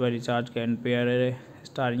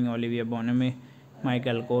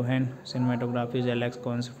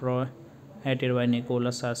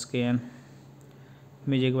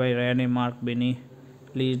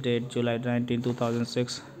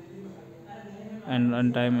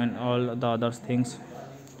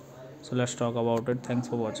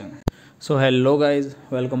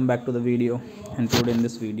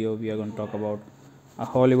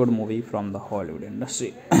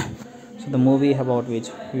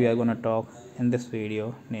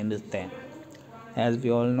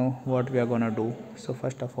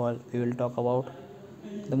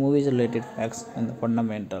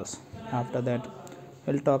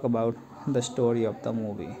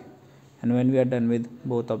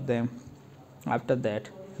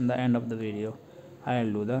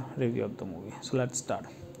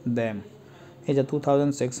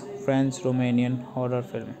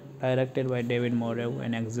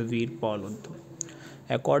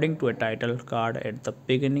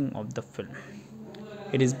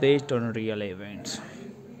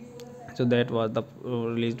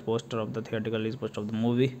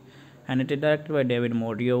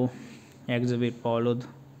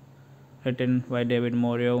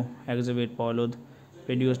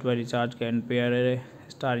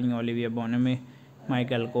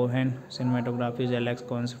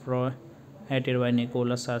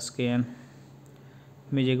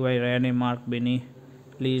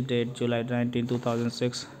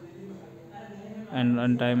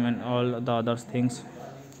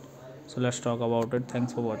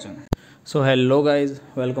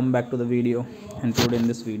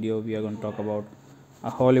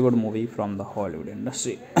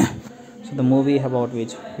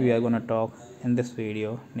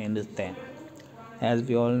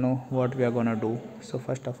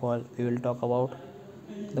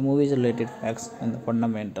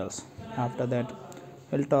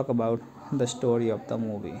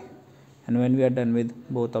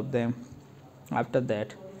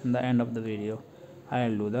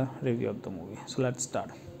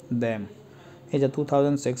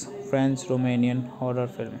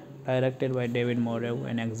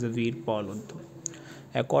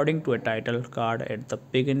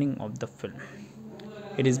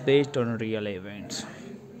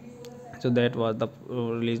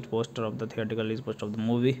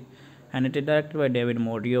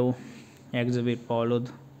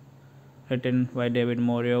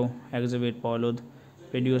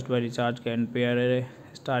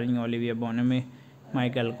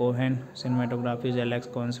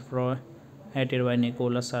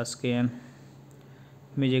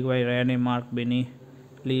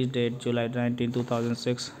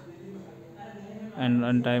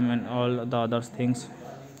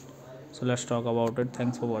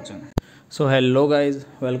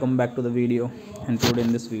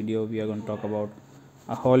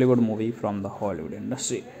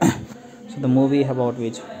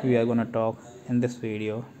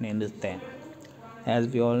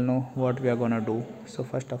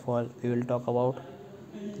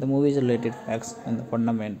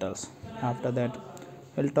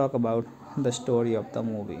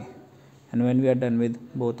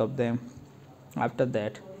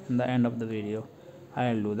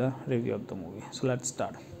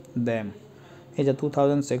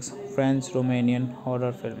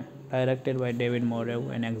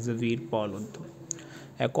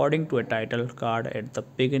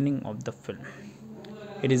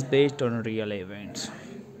 It is based on real events.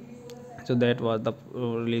 So that was the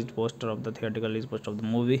released poster of the theatrical release poster of the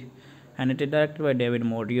movie, and it is directed by David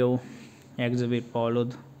Morio, exhibit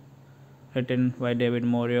Paulud, written by David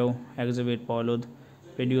Morio, exhibit Paulud,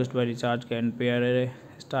 produced by Richard Ken Pierre,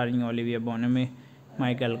 starring Olivia Bonamy,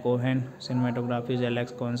 Michael Cohen, cinematography is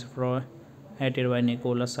Alex Consfroy, edited by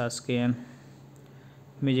Nicholas Saskian,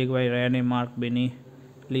 music by Rene Mark Binney,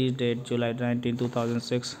 release date July 19,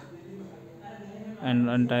 2006, and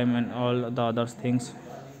runtime and all the other things.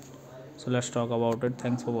 So let's talk about it.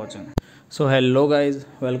 Thanks for watching. So hello guys,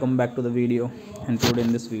 welcome back to the video, and today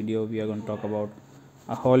in this video we are going to talk about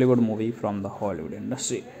a Hollywood movie from the Hollywood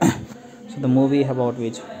industry. So the movie about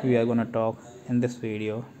which we are going to talk in this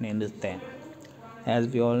video named is Them. As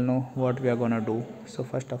we all know what we are going to do, so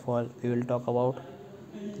first of all we will talk about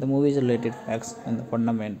the movie's related facts and the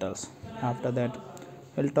fundamentals. After that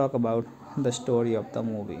we'll talk about the story of the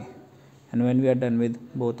movie, and when we are done with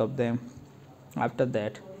both of them, after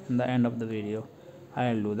that in the end of the video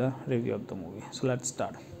I'll do the review of the movie. So let's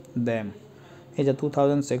start. Them is a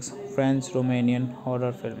 2006 French Romanian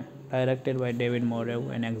horror film directed by David Moreau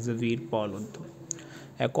and exhibit Paul.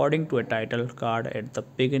 According to a title card at the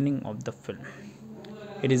beginning of the film,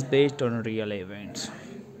 It is based on real events.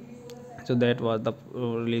 So that was the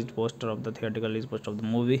released poster of the theatrical release poster of the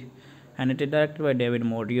movie, and it is directed by David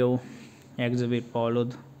Morio, exhibit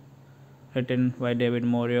followed, written by David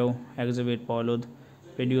Morio, exhibit followed,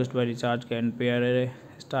 produced by Richard Ken Pierre,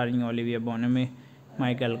 starring Olivia Bonamy,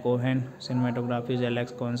 Michael Cohen, cinematography is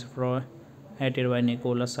Alex Consfroy, edited by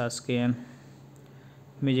Nicholas Saskian,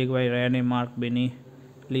 music by Rene Mark Binney,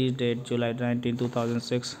 release date July 19,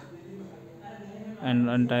 2006, and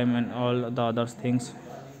runtime and all the other things.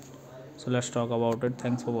 So let's talk about it.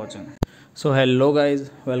 Thanks for watching. So hello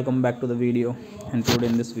guys, welcome back to the video, and today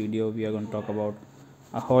in this video we are going to talk about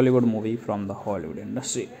a Hollywood movie from the Hollywood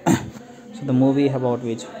industry. So the movie about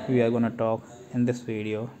which we are going to talk in this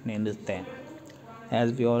video name is 10.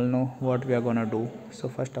 As we all know what we are going to do, so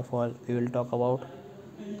first of all we will talk about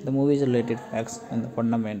the movie's related facts and the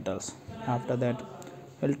fundamentals. After that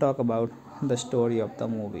we'll talk about the story of the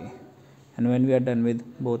movie, and when we are done with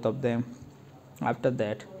both of them, after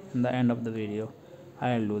that in the end of the video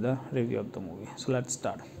I'll do the review of the movie. So let's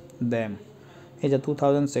start. Them is a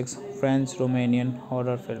 2006 French-Romanian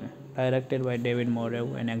horror film directed by David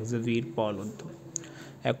Moreau and Xavier Paulud.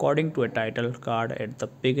 According to a title card at the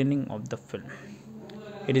beginning of the film,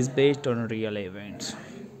 it is based on real events.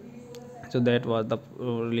 So that was the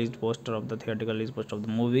released poster of the theatrical release poster of the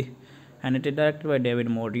movie, and it is directed by David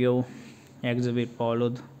Moreau, Xavier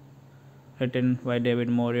Paulud, written by David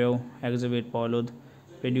Moreau, Xavier Paulud,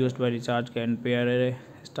 produced by Richard Ken Pierre,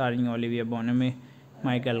 starring Olivia Bonamy,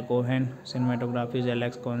 Michael Cohen, cinematography is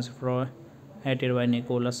Alex Consfroy, edited by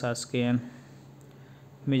Nicholas Saskian,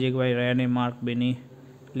 music by Rene Mark Binney,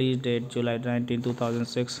 release date July 19,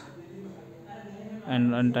 2006,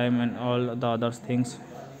 and runtime and all the other things.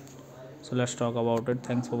 So let's talk about it.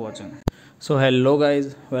 Thanks for watching. So hello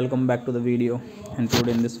guys, welcome back to the video, and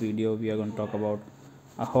today in this video we are going to talk about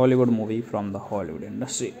a Hollywood movie from the Hollywood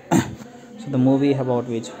industry. So the movie about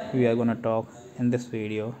which we are going to talk in this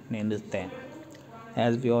video name is 10.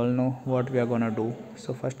 As we all know what we are going to do,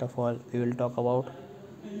 so first of all we will talk about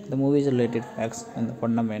the movie's related facts and the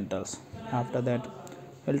fundamentals. After that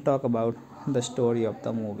we'll talk about the story of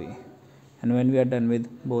the movie, and when we are done with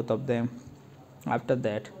both of them, after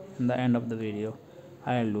that in the end of the video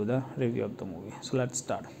I'll do the review of the movie. So let's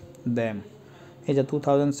start. Them is a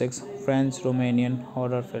 2006 French-Romanian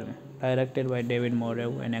horror film directed by David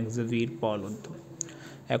Moreau and Xavier Paulud.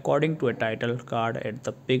 According to a title card at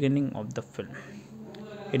the beginning of the film,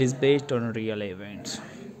 it is based on real events.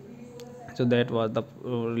 So that was the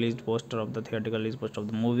released poster of the theatrical release poster of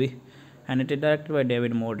the movie, and it is directed by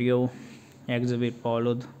David Moreau, Xavier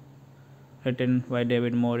Paulud, written by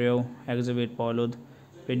David Moreau, Xavier Paulud,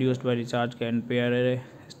 produced by Richard Ken Pierre,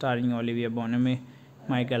 starring Olivia Bonamy,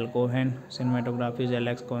 Michael Cohen, cinematography is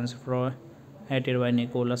Alex Consfroy, edited by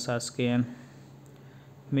Nicholas Saskian,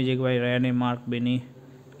 music by Rene Mark Binney,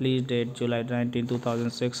 release date July 19,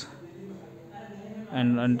 2006,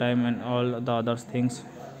 and runtime and all the other things.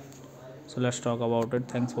 So let's talk about it.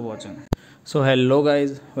 Thanks for watching. So hello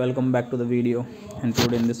guys, welcome back to the video, and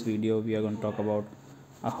today in this video we are going to talk about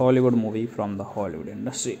a Hollywood movie from the Hollywood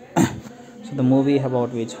industry. So the movie about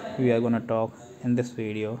which we are going to talk in this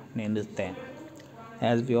video name is 10.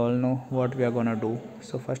 As we all know what we are going to do,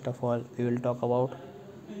 so first of all we will talk about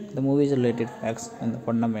the movie's related facts and the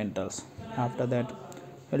fundamentals. After that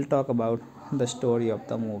we'll talk about the story of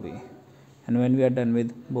the movie, and when we are done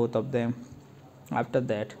with both of them, after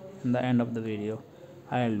that in the end of the video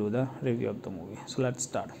I'll do the review of the movie. So let's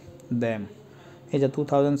start. Them is a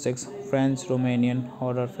 2006 French-Romanian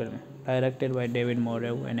horror film directed by David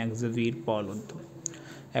Moreau and Xavier Paulud.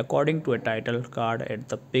 According to a title card at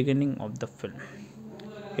the beginning of the film,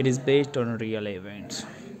 it is based on real events.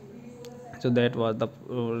 So that was the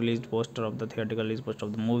released poster of the theatrical release poster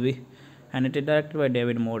of the movie, and it is directed by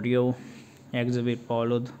David Moreau, Xavier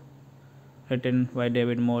Paulud, written by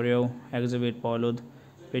David Moreau, Xavier Paulud,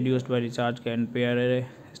 produced by Richard Ken Pierre,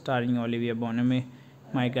 starring Olivia Bonamy,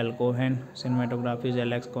 Michael Cohen, cinematography is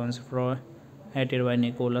Alex Consfroy, edited by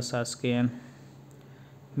Nicholas Saskian,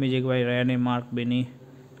 music by Rene Mark Binney,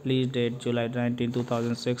 release date July 19,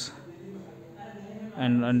 2006,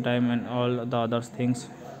 and runtime and all the other things.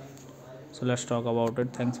 So let's talk about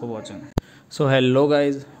it. Thanks for watching. So hello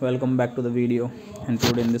guys, welcome back to the video, and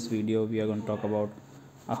today in this video we are going to talk about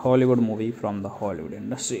a Hollywood movie from the Hollywood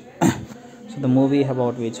industry. So the movie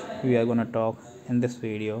about which we are going to talk in this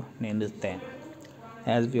video name is 10.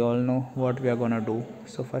 As we all know what we are going to do,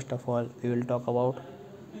 so first of all we will talk about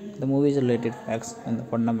the movie's related facts and the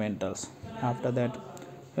fundamentals. After that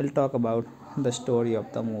we'll talk about the story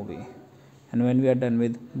of the movie, and when we are done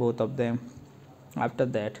with both of them, after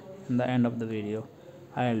that in the end of the video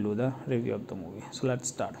I'll do the review of the movie. So let's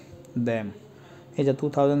start. Them is a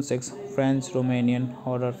 2006 French-Romanian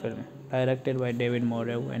horror film directed by David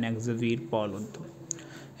Moreau and Xavier Paulud.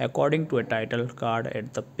 According to a title card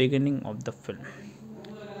at the beginning of the film,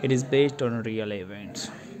 it is based on real events.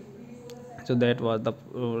 So that was the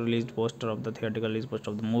released poster of the theatrical release poster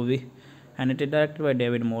of the movie, and it is directed by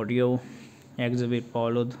David Moreau, Xavier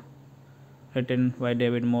Paulud, written by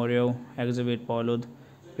David Moreau, Xavier Paulud,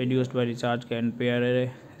 produced by Richard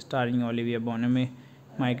Pierre, starring Olivia Bonamy,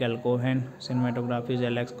 Michael Cohen, cinematography is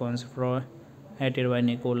Alex Consfroy, edited by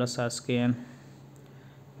Nicholas Saskian,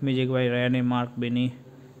 music by Rene Mark Binney,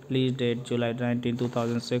 release date July 19,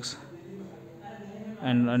 2006,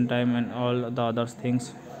 and runtime and all the other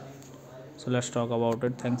things. So let's talk about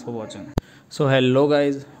it. Thanks for watching. So hello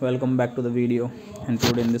guys, welcome back to the video, and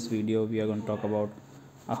today in this video we are going to talk about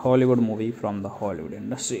a Hollywood movie from the Hollywood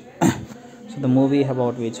industry. So the movie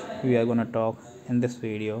about which we are going to talk in this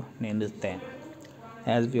video named is 10.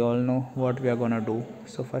 As we all know what we are going to do,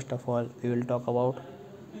 so first of all we will talk about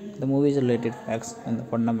the movie's related facts and the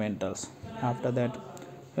fundamentals. After that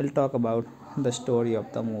we'll talk about the story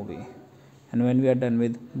of the movie, and when we are done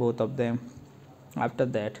with both of them, after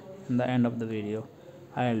that in the end of the video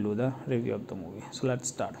I'll do the review of the movie. So let's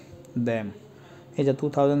start. Them is a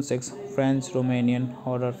 2006 French-Romanian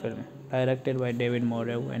horror film directed by David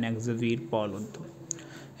Moreau and Xavier Paulud.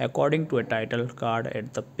 According to a title card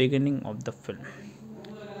at the beginning of the film,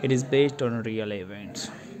 it is based on real events.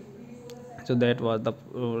 So that was the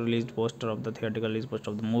released poster of the theatrical release poster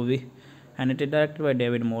of the movie, and it is directed by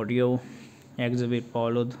David Moreau, Xavier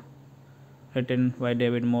Paulud, written by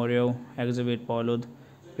David Moreau, Xavier Paulud,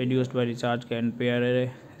 produced by Richard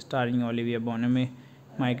Pierre, starring Olivia Bonamy,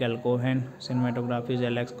 Michael Cohen, cinematography is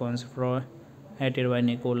Alex Consfroy, edited by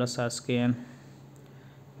Nicholas Saskian,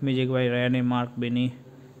 music by Rene Mark Binney,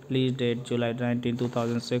 release date July 19,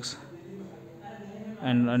 2006,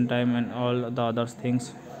 and runtime and all the other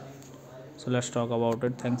things. So let's talk about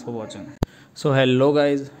it. Thanks for watching. So hello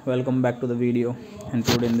guys, welcome back to the video, and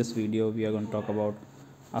today in this video we are going to talk about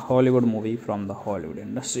a Hollywood movie from the Hollywood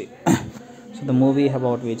industry. So the movie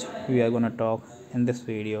about which we are going to talk in this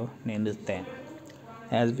video named is 10.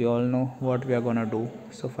 As we all know what we are going to do,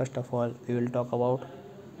 so first of all we will talk about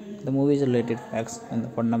the movie's related facts and the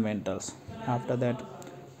fundamentals. After that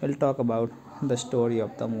we'll talk about the story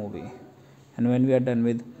of the movie, and when we are done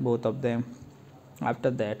with both of them,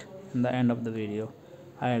 after that in the end of the video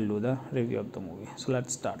I'll do the review of the movie. So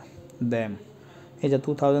let's start. Them is a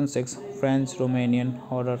 2006 French-Romanian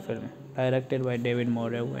horror film directed by David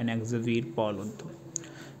Moreau and Xavier Paulud.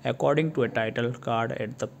 According to a title card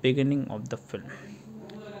at the beginning of the film,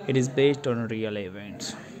 it is based on real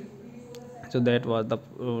events. So that was the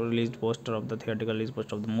released poster of the theatrical release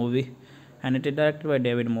poster of the movie, and it is directed by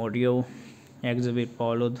David Moreau, Xavier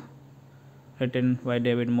Paulud, written by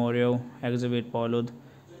David Moreau, Xavier Paulud,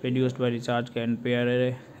 produced by Richard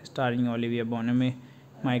Pierre, starring Olivia Bonamy,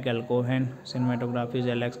 Michael Cohen, cinematography is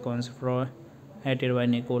Alex Consfroy, edited by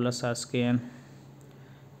Nicholas Saskian,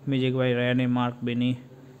 music by Rene Mark Binney,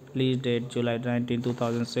 release date July 19,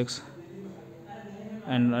 2006,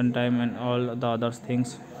 and runtime and all the other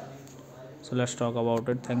things. So let's talk about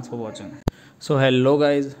it. Thanks for watching. So hello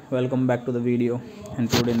guys, welcome back to the video, and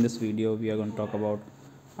today in this video we are going to talk about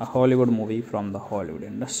a Hollywood movie from the Hollywood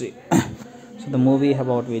industry. So the movie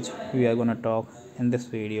about which we are going to talk in this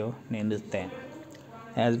video named is 10.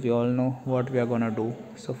 As we all know what we are going to do,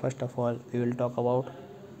 so first of all we will talk about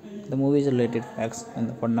the movie's related facts and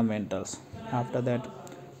the fundamentals. After that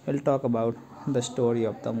we'll talk about the story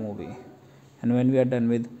of the movie, and when we are done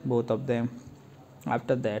with both of them,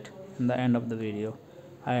 after that in the end of the video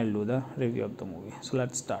I'll do the review of the movie. So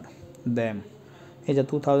let's start. Them is a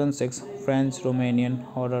 2006 French-Romanian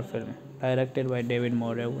horror film directed by David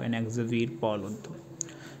Moreau and Xavier Paulud.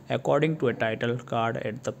 According to a title card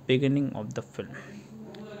at the beginning of the film,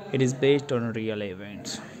 it is based on real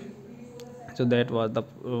events. So that was the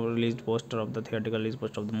released poster of the theatrical release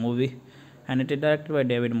poster of the movie, and it is directed by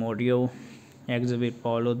David Moreau, Xavier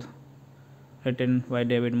Paulud, written by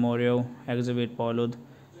David Moreau, Xavier Paulud,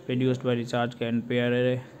 produced by Richard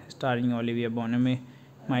Pierre, starring Olivia Bonamy,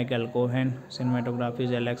 Michael Cohen, cinematography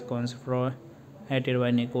is Alex Consfroy, edited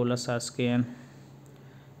by Nicholas Saskian,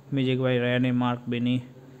 music by Rene Mark Binney,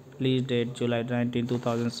 release date July 19,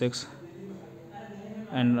 2006,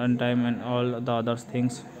 and runtime and all the other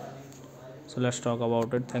things. So let's talk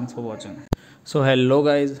about it. Thanks for watching. So hello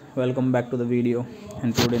guys, welcome back to the video,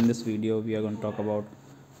 and today in this video we are going to talk about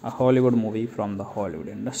a Hollywood movie from the Hollywood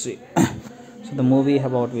industry. So the movie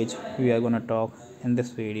about which we are going to talk in this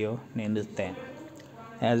video named is 10.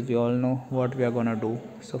 as we all know what we are gonna do.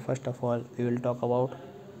 So first of all, we will talk about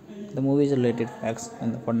the movie's related facts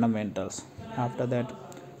and the fundamentals. After that,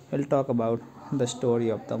 we'll talk about the story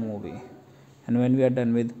of the movie. And when we are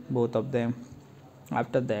done with both of them,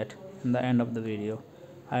 after that, in the end of the video,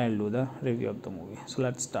 I'll do the review of the movie. So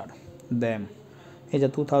let's start. Them is a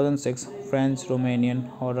 2006 French-Romanian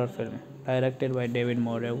horror film directed by David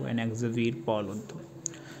Moreau and Xavier Paulud.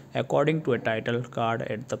 According to a title card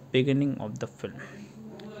at the beginning of the film,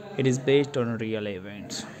 it is based on real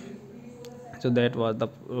events. So that was the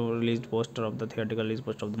released poster of the theatrical release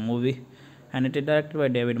poster of the movie, and it is directed by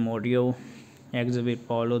David Moreau, Xavier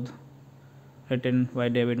Paulud, written by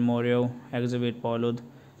David Moreau, Xavier Paulud,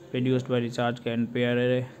 produced by Richard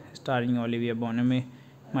Pierre, starring Olivia Bonamy,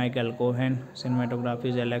 Michael Cohen, cinematography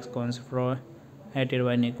is Alex Consfroy, edited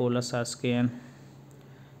by Nicholas Saskian,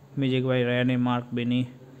 music by Rene Mark Binney,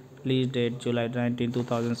 release date July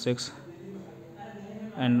 2006,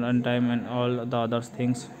 and runtime and all the other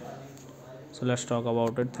things. So let's talk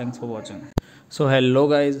about it. Thanks for watching. So hello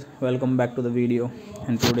guys, welcome back to the video,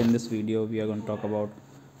 and today in this video we are going to talk about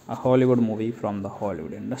a Hollywood movie from the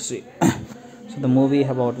Hollywood industry. So the movie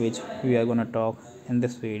about which we are going to talk in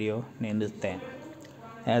this video named is 10.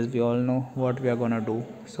 As we all know what we are going to do,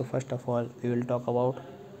 so first of all we will talk about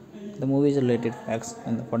the movie's related facts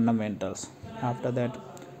and the fundamentals. After that,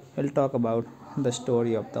 we'll talk about the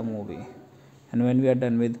story of the movie. And when we are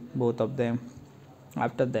done with both of them,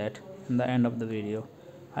 after that, in the end of the video,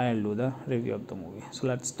 I'll do the review of the movie. So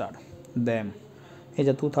let's start. Them is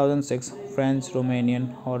a 2006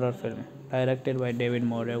 French-Romanian horror film directed by David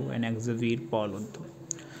Moreau and Xavier Paulud.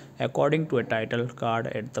 According to a title card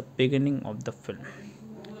at the beginning of the film,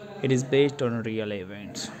 it is based on real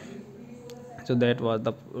events. So that was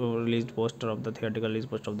the released poster of the theatrical release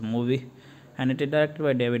poster of the movie, and it is directed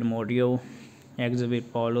by David Moreau, Xavier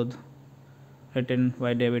Paulud, written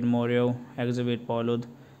by David Moreau, Xavier Paulud,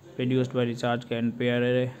 produced by Richard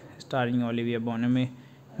Pierre, starring Olivia Bonamy,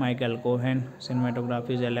 Michael Cohen,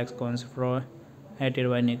 cinematography is Alex Consfroy, edited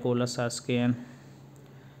by Nicholas Saskian,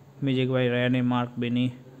 music by Rene Mark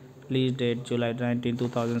Binney, release date July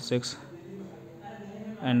 2006,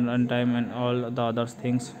 and runtime and all the other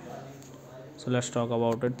things. So let's talk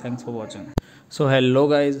about it. Thanks for watching. So hello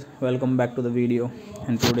guys, welcome back to the video,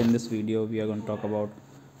 and today in this video we are going to talk about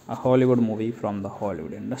a Hollywood movie from the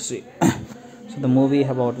Hollywood industry. So the movie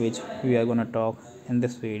about which we are going to talk in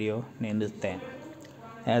this video named is 10.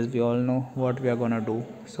 As we all know what we are going to do,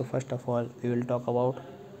 so first of all we will talk about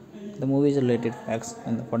the movie's related facts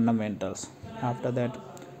and the fundamentals. After that,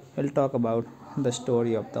 we'll talk about the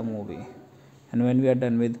story of the movie. And when we are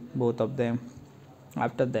done with both of them,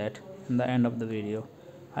 after that, in the end of the video,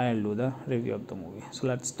 I'll do the review of the movie. So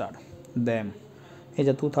let's start. Them is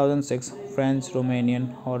a 2006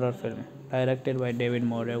 French-Romanian horror film directed by David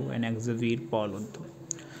Moreau and Xavier Paulud.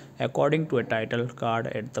 According to a title card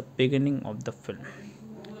at the beginning of the film,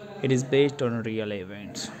 it is based on real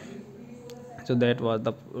events. So that was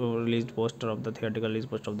the released poster of the theatrical release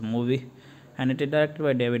poster of the movie, and it is directed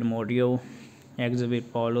by David Moreau, Xavier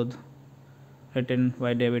Paulud, written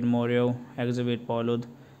by David Moreau, Xavier Paulud,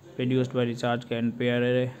 produced by Richard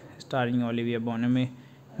Pierre, starring Olivia Bonamy,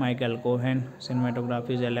 Michael Cohen,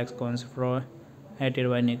 cinematography is Alex Consfroy, edited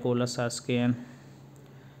by Nicholas Saskian,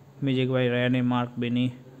 music by Rene Mark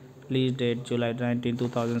Binney, release date July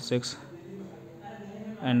 2006,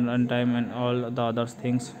 and runtime and all the other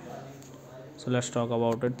things. So let's talk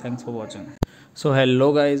about it. Thanks for watching. So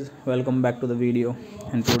hello guys, welcome back to the video,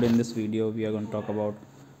 and today in this video we are going to talk about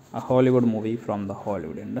a Hollywood movie from the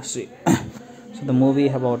Hollywood industry. So the movie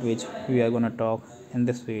about which we are going to talk in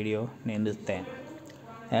this video named is 10.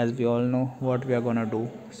 As we all know what we are going to do,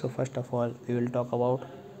 so first of all we will talk about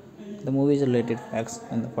the movie's related facts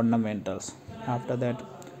and the fundamentals. After that,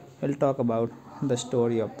 we'll talk about the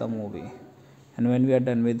story of the movie. And when we are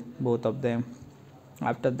done with both of them,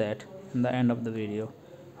 after that, in the end of the video,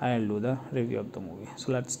 I'll do the review of the movie.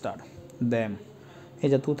 So let's start. Them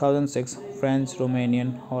is a 2006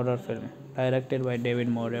 French-Romanian horror film directed by David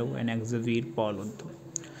Moreau and Xavier Paulud.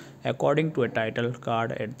 According to a title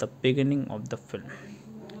card at the beginning of the film,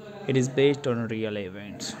 it is based on real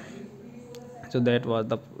events. So that was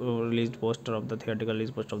the released poster of the theatrical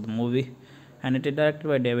release poster of the movie, and it is directed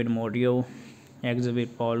by David Moreau, Xavier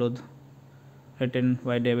Paulud, written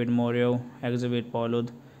by David Moreau, Xavier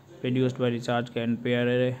Paulud, produced by Richard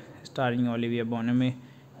Pierre, starring Olivia Bonamy,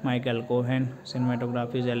 Michael Cohen,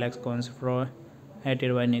 cinematography is Alex Consfroy,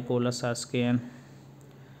 edited by Nicholas Saskian,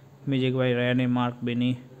 music by Rene Mark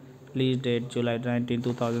Binney, release date July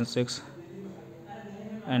 2006,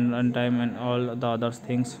 and runtime and all the other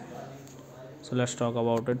things. So let's talk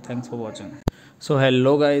about it. Thanks for watching. So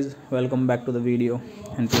hello guys, welcome back to the video.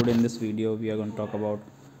 And today in this video we are going to talk about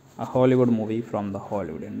a Hollywood movie from the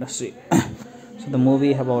Hollywood industry. So the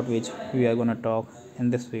movie about which we are going to talk in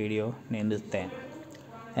this video named is Them.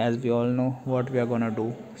 As we all know what we are going to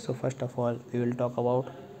do. So first of all we will talk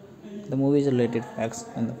about the movie's related facts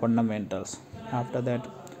and the fundamentals. After that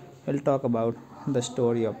we'll talk about the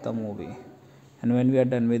story of the movie. And when we are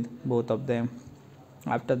done with both of them,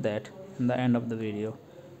 after that, in the end of the video,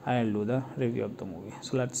 I'll do the review of the movie.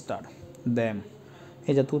 So let's start. Them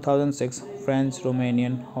is a 2006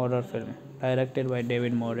 French-Romanian horror film directed by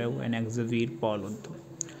David Moreau and Xavier Paulud.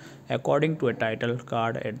 According to a title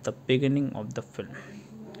card at the beginning of the film,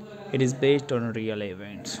 it is based on real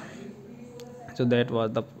events. So that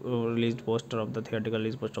was the released poster of the theatrical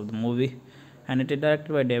release poster of the movie, and it is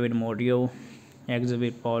directed by David Moreau, Xavier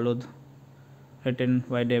Paulud, written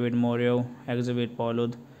by David Moreau, Xavier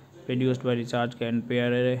Paulud, produced by Richard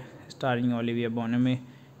Pierre, starring Olivia Bonamy,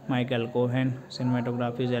 Michaël Cohen,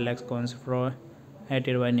 cinematography is Alex Consfroy,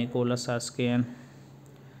 edited by Nicholas Saskian,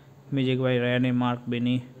 music by Rene Mark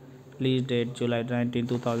Binney, release date July 19,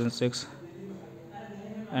 2006,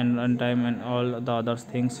 and runtime and all the other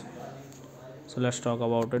things. So let's talk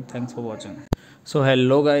about it. Thanks for watching. So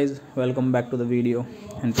hello guys, welcome back to the video.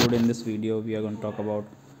 And today in this video we are going to talk about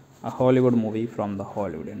a Hollywood movie from the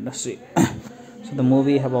Hollywood industry. So the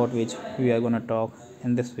movie about which we are going to talk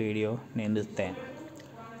in this video named is Them.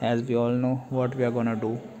 As we all know what we are going to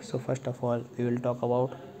do. So first of all we will talk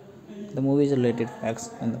about the movie's related facts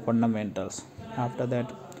and the fundamentals. After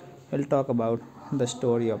that we'll talk about the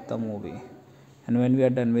story of the movie. And when we are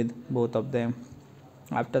done with both of them,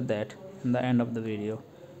 after that, in the end of the video,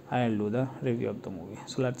 I'll do the review of the movie.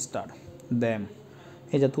 So let's start. Them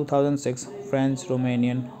is a 2006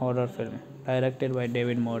 French-Romanian horror film directed by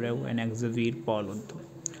David Moreau and Xavier Paulud.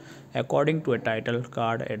 According to a title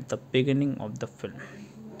card at the beginning of the film,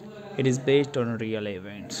 it is based on real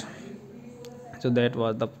events. So that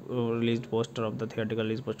was the released poster of the theatrical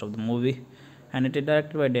release poster of the movie, and it is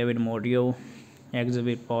directed by David Moreau,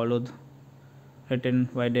 Xavier Paulud, written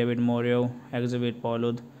by David Moreau, Xavier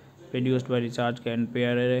Paulud, produced by Richard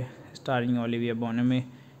Pierre, starring Olivia Bonamy,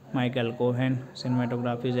 Michael Cohen,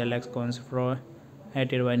 cinematography is Alex Consfroy,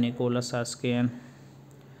 edited by Nicholas Saskian,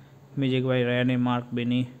 music by Rene Mark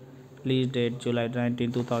Binney, release date July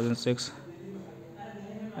 19, 2006,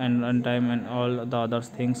 and runtime and all the other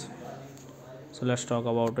things. So let's talk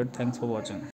about it. Thanks for watching.